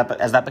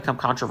 Has that become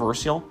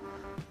controversial?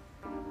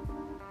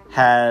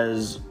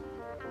 Has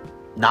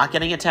not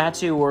getting a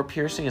tattoo or a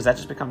piercing, has that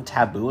just become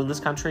taboo in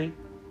this country?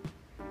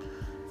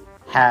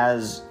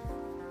 Has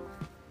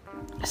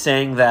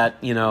saying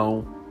that,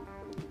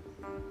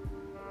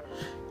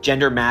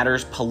 gender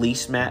matters,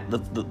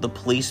 the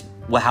police,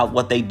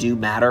 what they do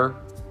matter?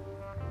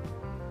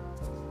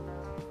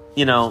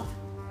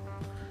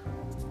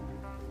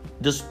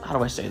 How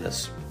do I say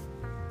this?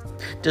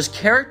 Does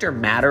character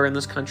matter in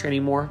this country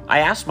anymore? I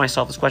asked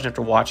myself this question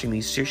after watching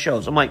these two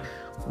shows. I'm like,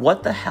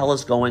 what the hell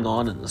is going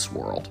on in this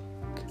world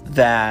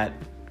that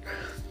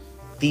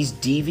these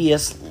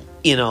devious,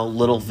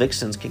 little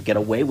vixens can get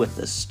away with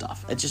this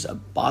stuff? It just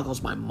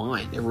boggles my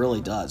mind. It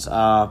really does.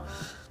 But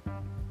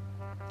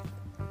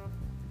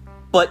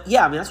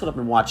yeah, that's what I've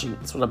been watching.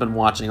 That's what I've been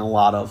watching a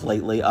lot of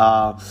lately.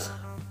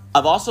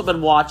 I've also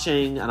been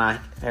watching, and I'm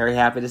very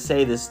happy to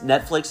say this,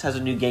 Netflix has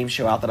a new game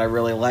show out that I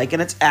really like,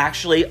 and it's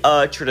actually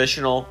a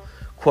traditional,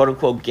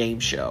 quote-unquote, game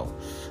show.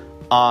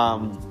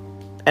 And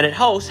it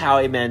hosts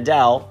Howie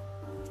Mandel,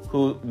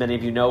 who many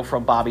of you know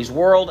from Bobby's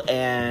World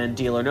and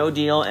Deal or No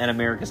Deal and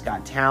America's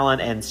Got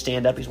Talent and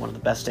stand-up. He's one of the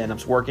best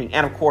stand-ups working.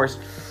 And, of course,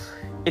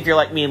 if you're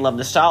like me and love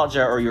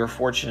nostalgia, or you're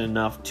fortunate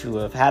enough to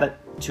have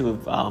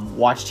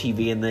watched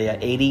TV in the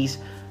 80s,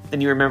 then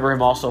you remember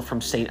him also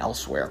from St.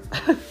 Elsewhere.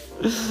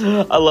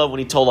 I love when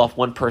he told off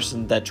one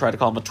person that tried to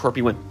call him a twerp.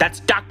 He went,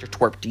 "That's Dr.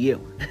 Twerp to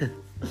you."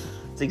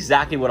 It's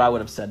exactly what I would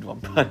have said to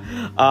him. But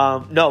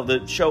no,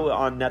 the show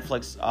on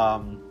Netflix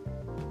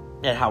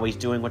and how he's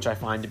doing, which I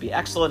find to be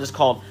excellent, is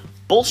called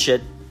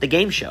Bullshit, the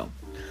Game Show.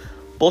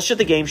 Bullshit,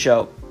 the Game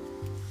Show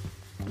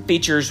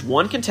features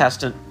one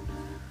contestant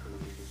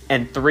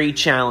and 3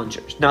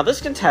 challengers. Now,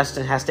 this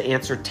contestant has to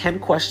answer 10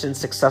 questions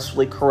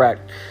successfully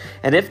correct.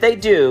 And if they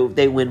do,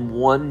 they win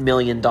 $1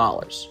 million.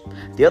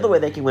 The other way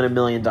they can win $1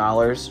 million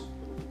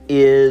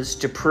is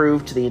to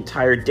prove to the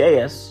entire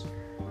dais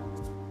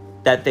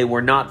that they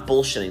were not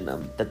bullshitting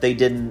them, that they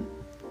didn't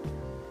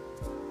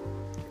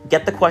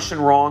get the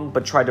question wrong,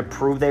 but tried to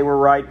prove they were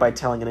right by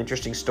telling an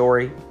interesting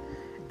story.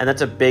 And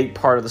that's a big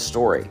part of the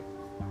story.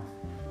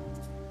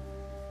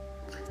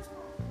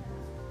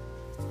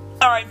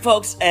 All right,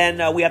 folks,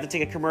 and we have to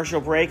take a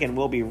commercial break, and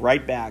we'll be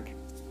right back.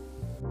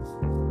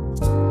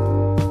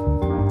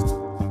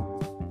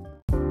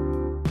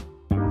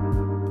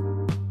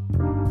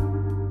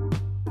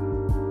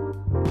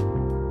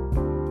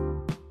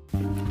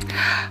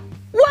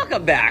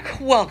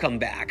 Welcome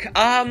back.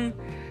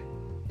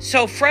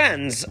 So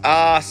friends,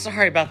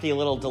 sorry about the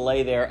little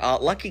delay there.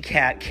 Lucky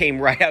Cat came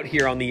right out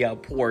here on the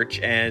porch,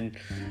 and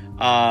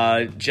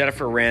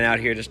Jennifer ran out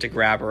here just to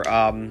grab her.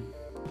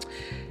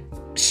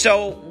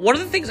 So one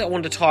of the things I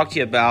wanted to talk to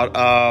you about,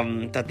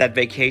 that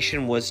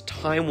vacation was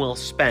time well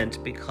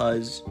spent,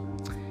 because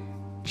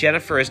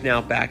Jennifer is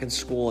now back in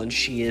school, and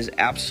she is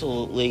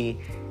absolutely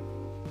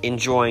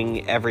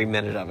enjoying every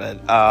minute of it.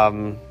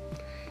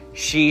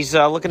 She's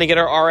looking to get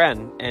her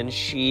RN, and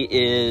she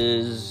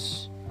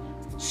is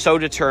so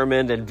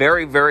determined and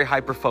very, very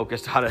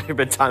hyper-focused on it. There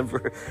been time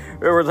for,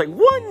 there was like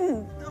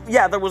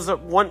there was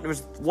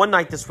one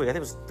night this week, I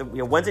think it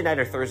was Wednesday night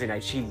or Thursday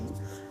night, she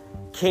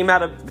came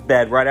out of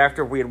bed right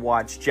after we had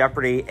watched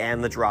Jeopardy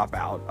and The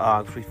Dropout,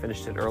 because we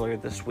finished it earlier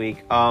this week.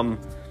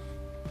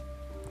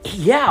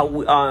 She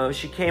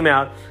came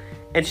out,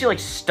 and she,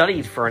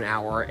 studied for an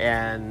hour,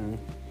 and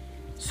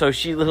so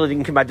she literally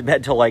didn't come back to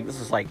bed till, this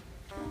is,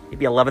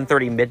 maybe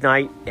 11:30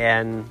 midnight,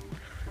 and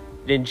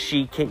then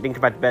she didn't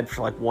come back to bed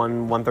for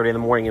 1:30 in the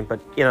morning. But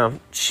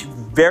she's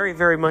very,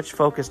 very much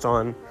focused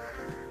on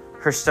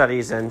her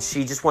studies, and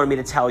she just wanted me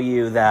to tell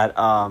you that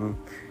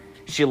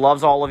she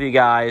loves all of you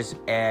guys,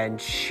 and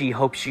she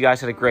hopes you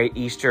guys had a great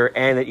Easter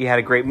and that you had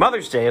a great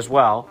Mother's Day as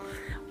well.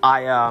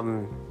 I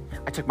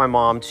took my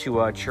mom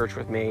to church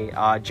with me.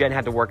 Jen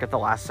had to work at the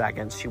last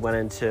second. She went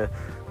into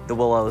the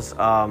Willows,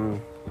 the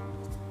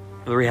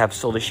rehab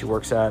facility she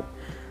works at.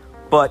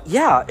 But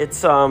yeah,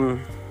 it's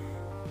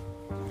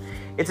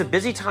it's a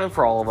busy time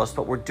for all of us,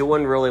 but we're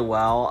doing really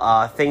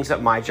well. Things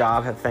at my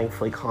job have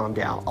thankfully calmed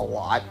down a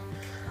lot.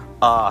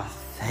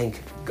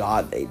 Thank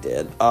God they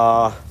did.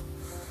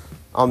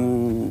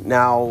 I'm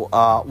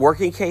now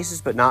working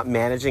cases, but not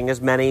managing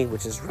as many,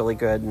 which is really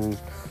good. And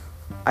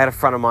I had a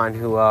friend of mine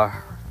who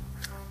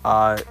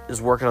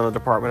is working on the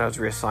department I was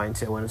reassigned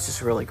to, and it's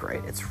just really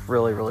great. It's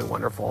really, really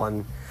wonderful.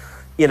 And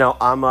you know,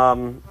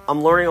 I'm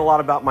learning a lot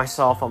about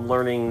myself. I'm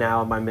learning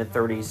now in my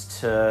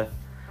mid-30s to,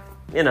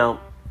 you know,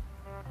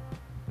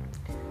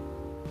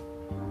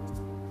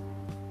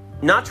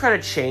 not try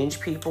to change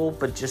people,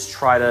 but just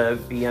try to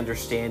be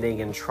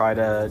understanding and try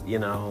to, you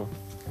know,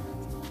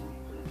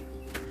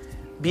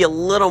 be a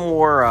little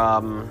more,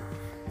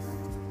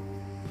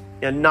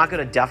 not go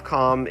to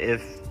DEFCON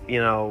if,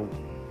 you know,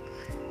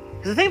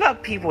 because the thing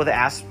about people with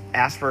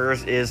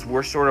Asperger's is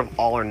we're sort of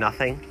all or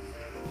nothing,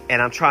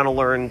 and I'm trying to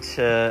learn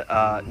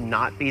to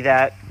not be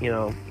that. You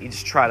know, you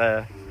just try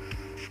to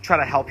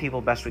help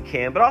people best we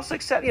can, but also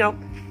accept, you know,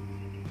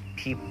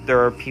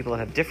 there are people that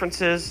have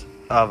differences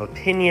of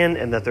opinion,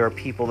 and that there are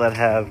people that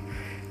have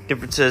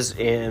differences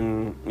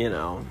in, you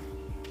know,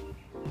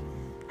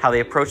 how they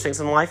approach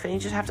things in life, and you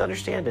just have to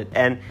understand it.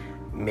 And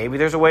maybe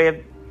there's a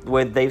way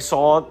they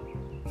saw it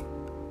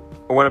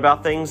or went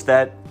about things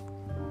that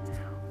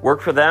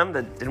worked for them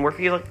that didn't work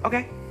for you. Like,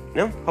 okay,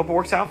 no, hope it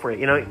works out for you.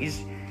 You know,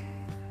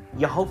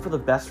 you hope for the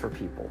best for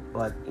people,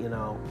 but you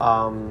know,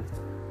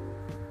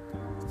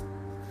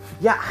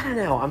 yeah, I don't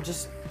know. I'm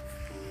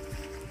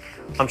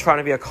trying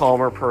to be a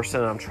calmer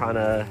person. I'm trying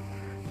to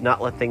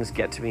not let things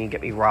get to me and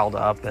get me riled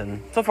up,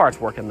 and so far it's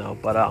working though.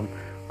 But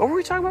what were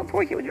we talking about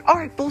before we came in here? All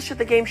right, bullshit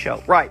the game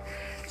show. Right.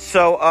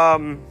 So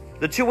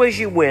the two ways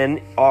you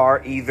win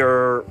are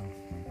either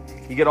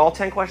you get all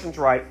 10 questions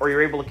right, or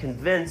you're able to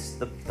convince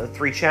the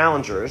 3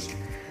 challengers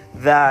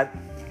that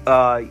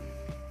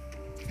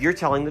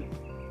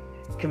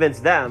convince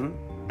them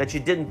that you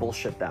didn't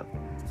bullshit them.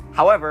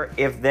 However,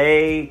 if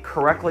they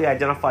correctly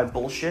identify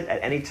bullshit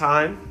at any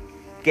time,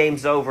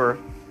 game's over.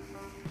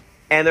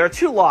 And there are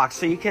 2 locks,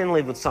 so you can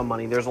leave with some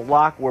money. There's a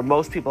lock where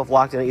most people have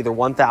locked in either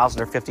 $1,000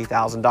 or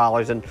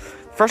 $50,000. And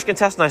first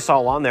contestant I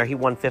saw on there, he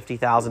won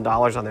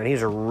 $50,000 on there, and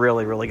he's a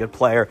really, really good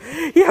player.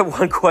 He had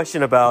one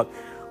question about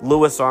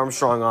Louis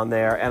Armstrong on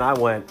there, and I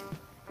went,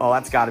 oh,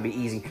 that's got to be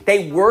easy.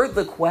 They word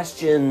the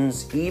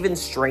questions even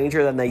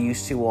stranger than they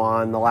used to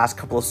on the last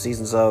couple of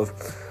seasons of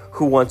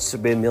Who Wants to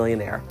Be a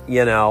Millionaire.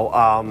 You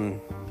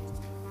know,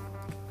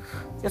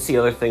 that's the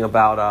other thing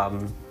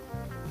about...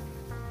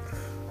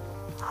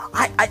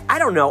 I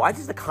don't know. I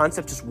think the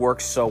concept just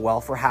works so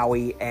well for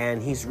Howie,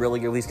 and he's really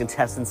good with these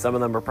contestants. Some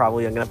of them are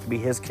probably going to have to be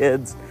his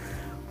kids.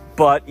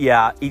 But,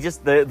 yeah,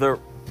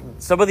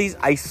 some of these,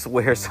 I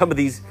swear, some of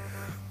these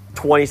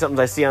 20-somethings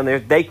I see on there,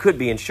 they could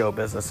be in show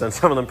business, and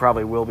some of them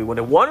probably will be.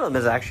 One of them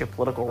is actually a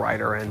political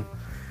writer, and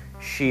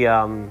she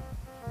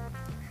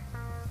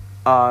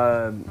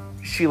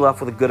left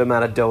with a good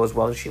amount of dough as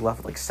well, and she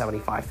left with like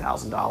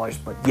 $75,000.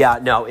 But, yeah,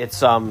 no,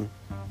 it's a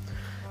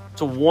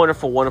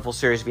wonderful, wonderful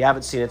series. If you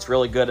haven't seen it, it's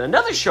really good.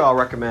 Another show I'll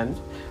recommend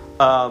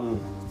that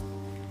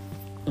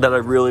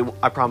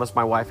I promised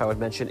my wife I would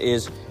mention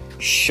is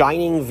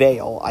Shining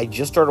Vale. I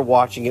just started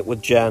watching it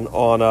with Jen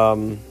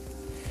on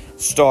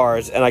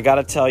Stars, and I got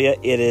to tell you,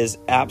 it is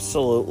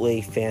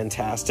absolutely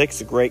fantastic.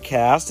 It's a great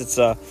cast. It's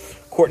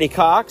Courtney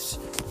Cox,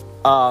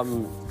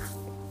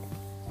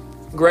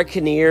 Greg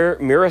Kinnear,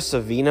 Mira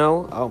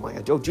Savino. Oh, my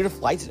God. Oh, Judith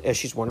Light.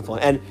 She's wonderful.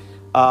 And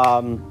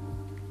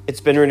it's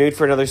been renewed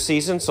for another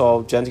season,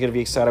 so Jen's going to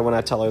be excited when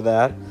I tell her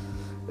that.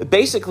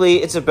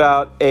 Basically, it's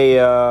about a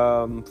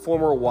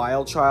former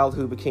wild child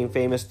who became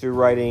famous through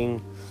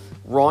writing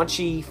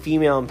raunchy,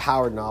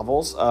 female-empowered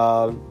novels.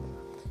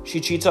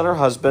 She cheats on her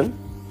husband,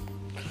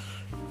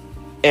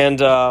 and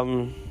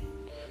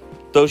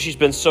though she's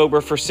been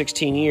sober for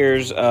 16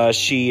 years,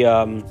 she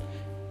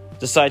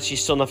decides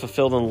she's still not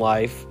fulfilled in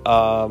life.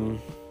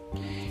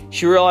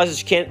 She realizes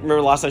she can't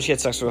remember the last time she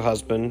had sex with her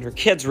husband. Her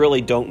kids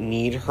really don't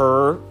need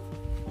her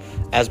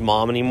as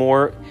mom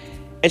anymore,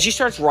 and she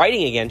starts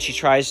writing again. She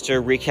tries to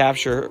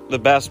recapture the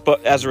best,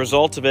 but as a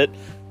result of it,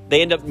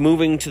 they end up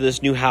moving to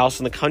this new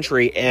house in the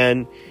country,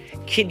 and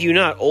kid you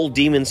not, old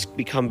demons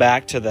become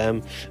back to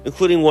them,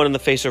 including one in the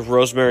face of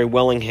Rosemary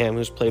Wellingham,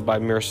 who's played by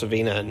Mira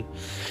Savina, and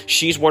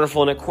she's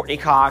wonderful in it. Courtney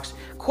Cox.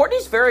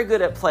 Courtney's very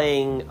good at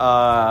playing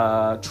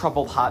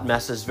troubled hot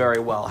messes very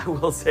well, I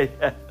will say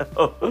that.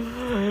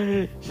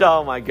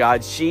 Oh my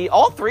God,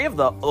 all 3 of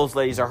those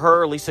ladies are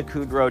her, Lisa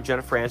Kudrow,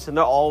 Jennifer Aniston.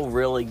 They're all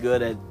really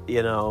good at,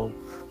 you know,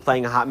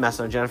 playing a hot mess.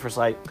 And Jennifer's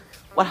like,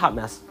 what hot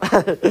mess?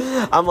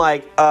 I'm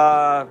like,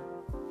 how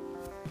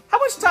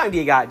much time do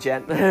you got,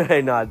 Jen?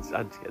 No, I'm just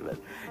kidding.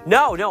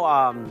 No,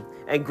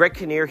 and Greg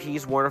Kinnear,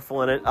 he's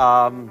wonderful in it.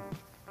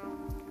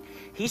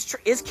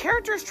 His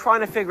character is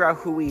trying to figure out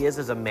who he is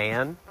as a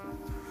man,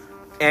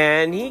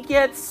 and he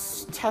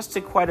gets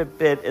tested quite a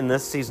bit in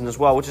this season as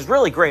well, which is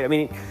really great. I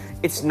mean,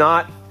 it's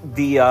not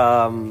the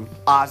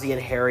Ozzy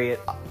and Harriet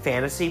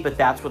fantasy, but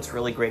that's what's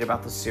really great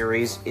about the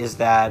series is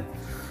that,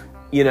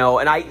 you know,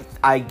 and I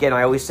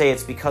always say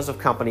it's because of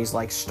companies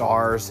like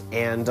Stars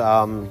and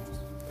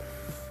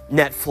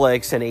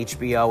Netflix and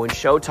HBO and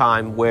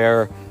Showtime,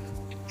 where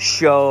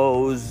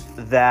shows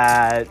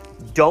that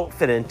don't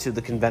fit into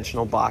the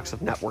conventional box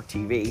of network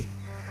TV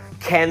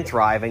can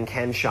thrive and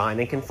can shine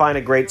and can find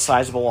a great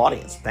sizable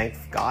audience. Thank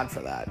God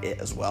for that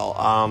as well.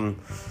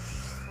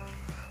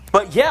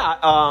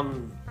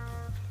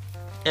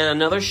 And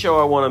another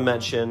show I want to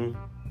mention,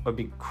 would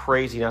be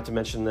crazy not to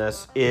mention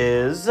this,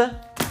 is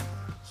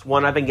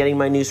one I've been getting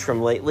my news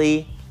from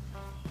lately.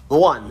 The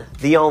one,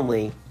 the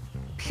only,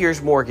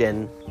 Piers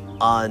Morgan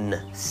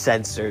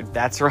Uncensored.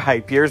 That's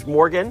right, Piers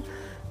Morgan,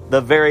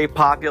 the very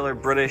popular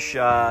British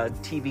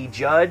TV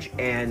judge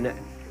and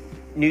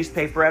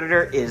newspaper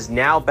editor, is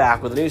now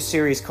back with a new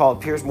series called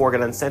Piers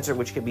Morgan Uncensored,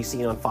 which can be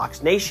seen on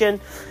Fox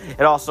Nation.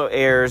 It also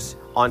airs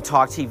on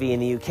Talk TV in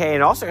the UK, and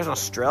it also airs in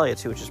Australia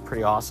too, which is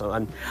pretty awesome.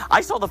 And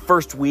I saw the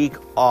first week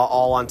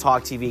all on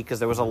Talk TV because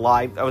there was a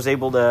live. I was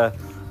able to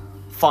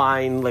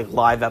find like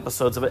live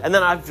episodes of it, and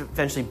then I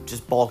eventually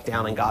just bulked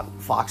down and got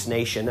Fox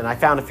Nation, and I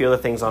found a few other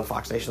things on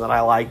Fox Nation that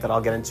I like that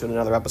I'll get into in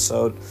another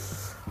episode.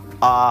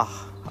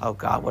 Oh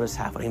God, what is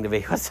happening to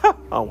me?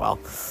 Oh well,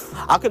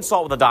 I'll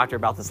consult with a doctor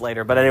about this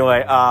later. But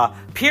anyway,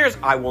 Piers,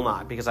 I will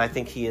not, because I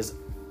think he is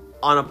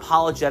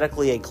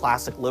unapologetically a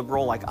classic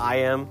liberal, like I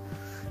am.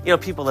 You know,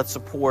 people that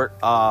support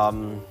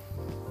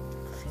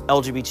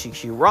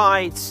LGBTQ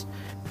rights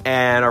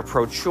and are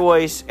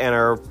pro-choice and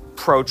are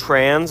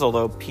pro-trans,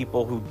 although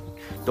people who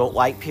don't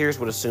like Piers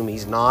would assume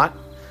he's not.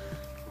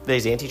 That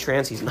he's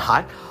anti-trans, he's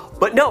not.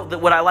 But no,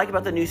 what I like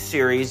about the new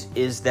series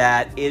is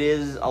that it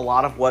is a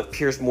lot of what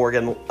Piers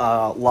Morgan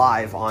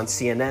live on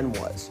CNN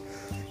was.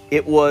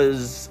 It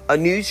was a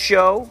news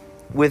show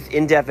with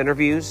in-depth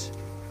interviews,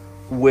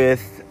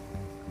 with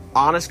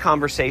honest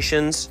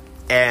conversations,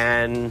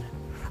 and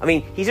I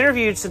mean, he's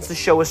interviewed since the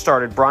show was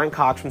started Brian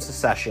Cox from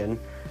Secession,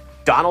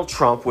 Donald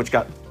Trump, which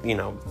got,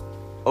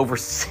 over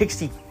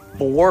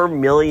 64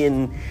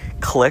 million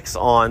clicks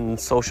on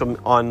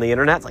the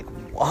internet. It's like,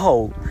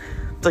 whoa.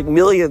 It's like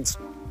millions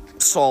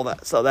saw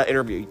that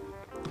interview.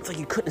 It's like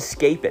you couldn't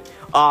escape it.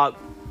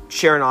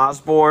 Sharon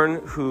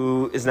Osbourne,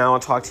 who is now on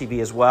Talk TV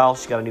as well.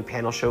 She's got a new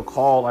panel show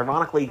called,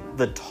 ironically,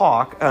 The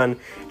Talk. And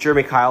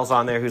Jeremy Kyle's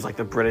on there, who's like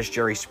the British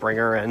Jerry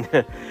Springer. And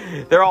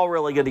they're all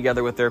really good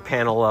together with their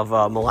panel of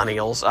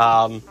millennials.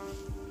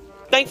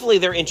 Thankfully,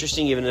 they're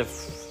interesting, even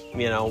if,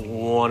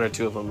 one or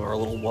two of them are a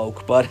little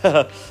woke. But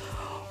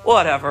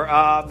whatever.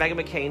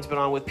 Meghan McCain's been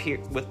on with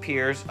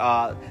Piers. They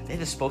had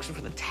a spokesman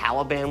for the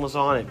Taliban was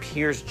on, and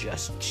Piers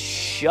just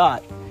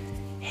shut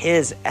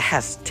his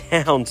ass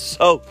down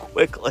so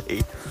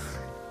quickly.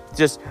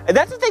 And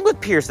that's the thing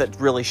with Piers that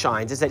really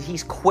shines, is that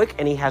he's quick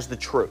and he has the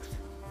truth.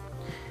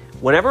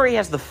 Whenever he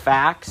has the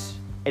facts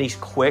and he's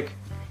quick,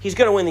 he's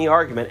going to win the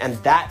argument, and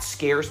that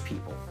scares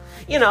people.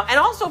 And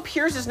also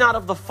Piers is not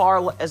of the far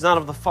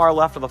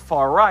left or the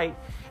far right,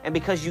 and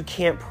because you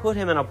can't put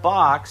him in a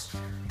box,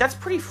 that's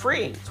pretty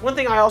freeing. It's one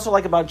thing I also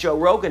like about Joe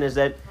Rogan is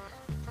that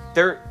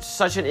they're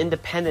such an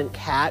independent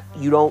cat,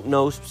 you don't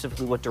know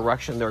specifically what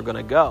direction they're going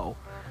to go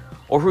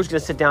or who's going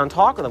to sit down and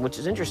talk with them, which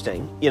is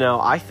interesting,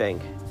 I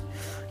think,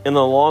 in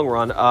the long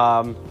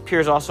run.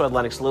 Piers also had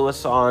Lennox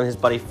Lewis on. His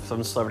buddy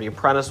from Celebrity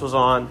Apprentice was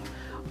on.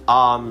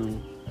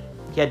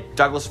 He had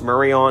Douglas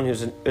Murray on,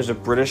 who's a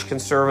British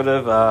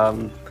conservative.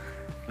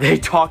 They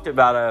talked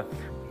about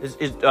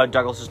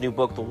Douglas's new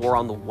book, The War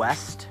on the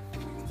West.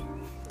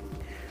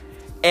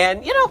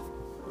 And,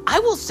 I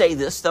will say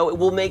this, though. It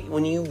will make,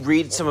 when you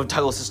read some of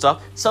Douglas's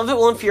stuff, some of it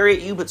will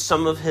infuriate you, but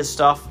some of his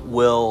stuff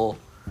will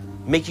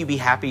make you be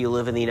happy you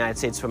live in the United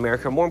States of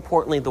America, more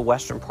importantly, the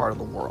western part of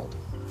the world,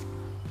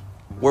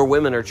 where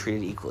women are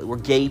treated equally, where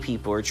gay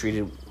people are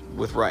treated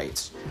with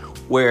rights,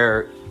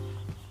 where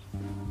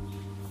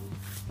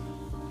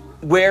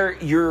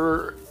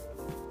you're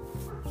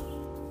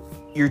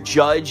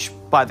judged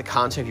by the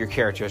content of your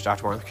character, as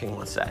Dr. Martin Luther King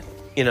once said,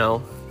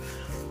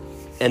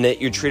 and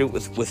that you're treated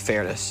with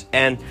fairness.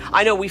 And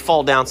I know we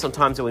fall down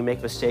sometimes and we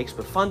make mistakes,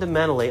 but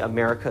fundamentally,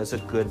 America is a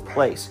good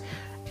place.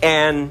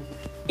 And,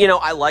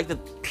 I like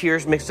that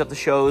Piers mixed up the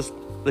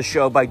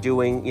show by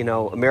doing,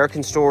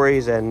 American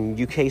stories and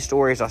UK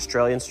stories,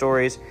 Australian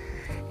stories.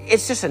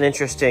 It's just an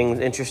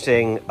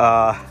interesting,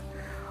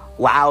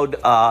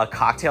 loud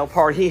cocktail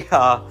party.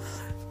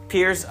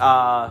 Piers,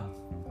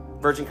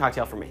 virgin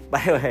cocktail for me.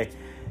 By the way,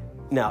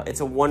 no, it's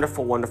a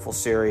wonderful, wonderful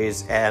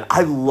series, and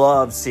I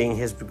love seeing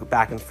his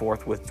back and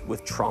forth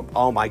with Trump.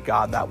 Oh my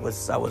God, that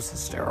was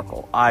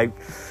hysterical. I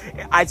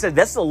said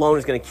this alone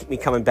is going to keep me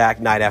coming back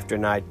night after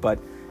night, but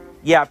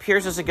yeah,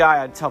 Piers is a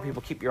guy I'd tell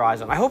people keep your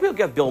eyes on. I hope he'll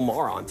get Bill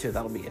Maher on too.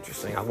 That'll be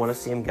interesting. I want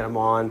to see him get him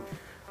on.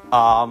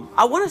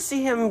 I want to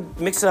see him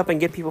mix it up and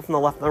get people from the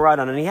left and the right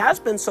on, and he has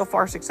been so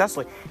far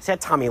successfully. He's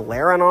had Tommy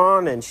Lahren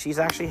on, and she's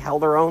actually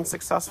held her own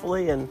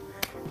successfully, and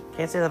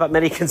can't say that about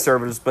many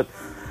conservatives, but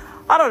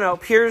I don't know.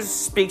 Piers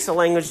speaks a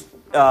language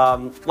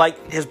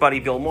like his buddy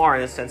Bill Maher,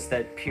 in the sense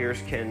that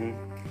Piers can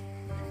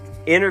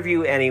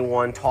interview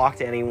anyone, talk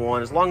to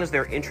anyone, as long as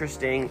they're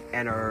interesting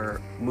and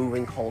are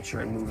moving culture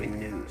and moving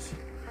news.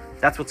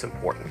 That's what's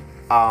important.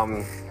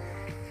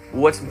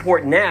 What's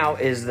important now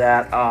is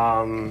that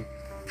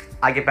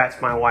I get back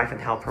to my wife and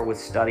help her with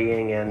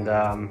studying, and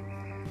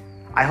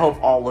I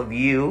hope all of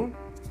you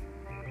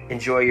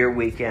enjoy your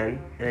weekend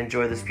and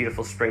enjoy this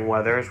beautiful spring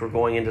weather as we're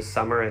going into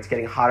summer and it's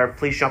getting hotter.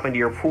 Please jump into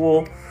your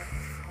pool.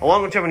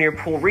 Along with jumping into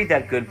your pool, read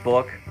that good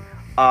book.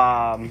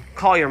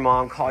 Call your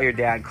mom, call your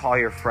dad, call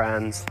your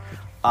friends.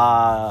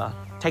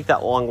 Take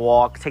that long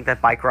walk, take that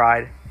bike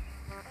ride.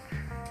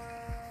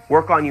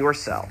 Work on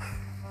yourself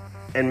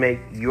and make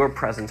your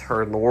presence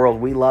heard in the world.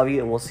 We love you,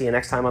 and we'll see you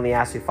next time on the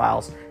Ask Me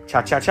Files.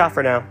 Ciao, ciao, ciao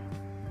for now.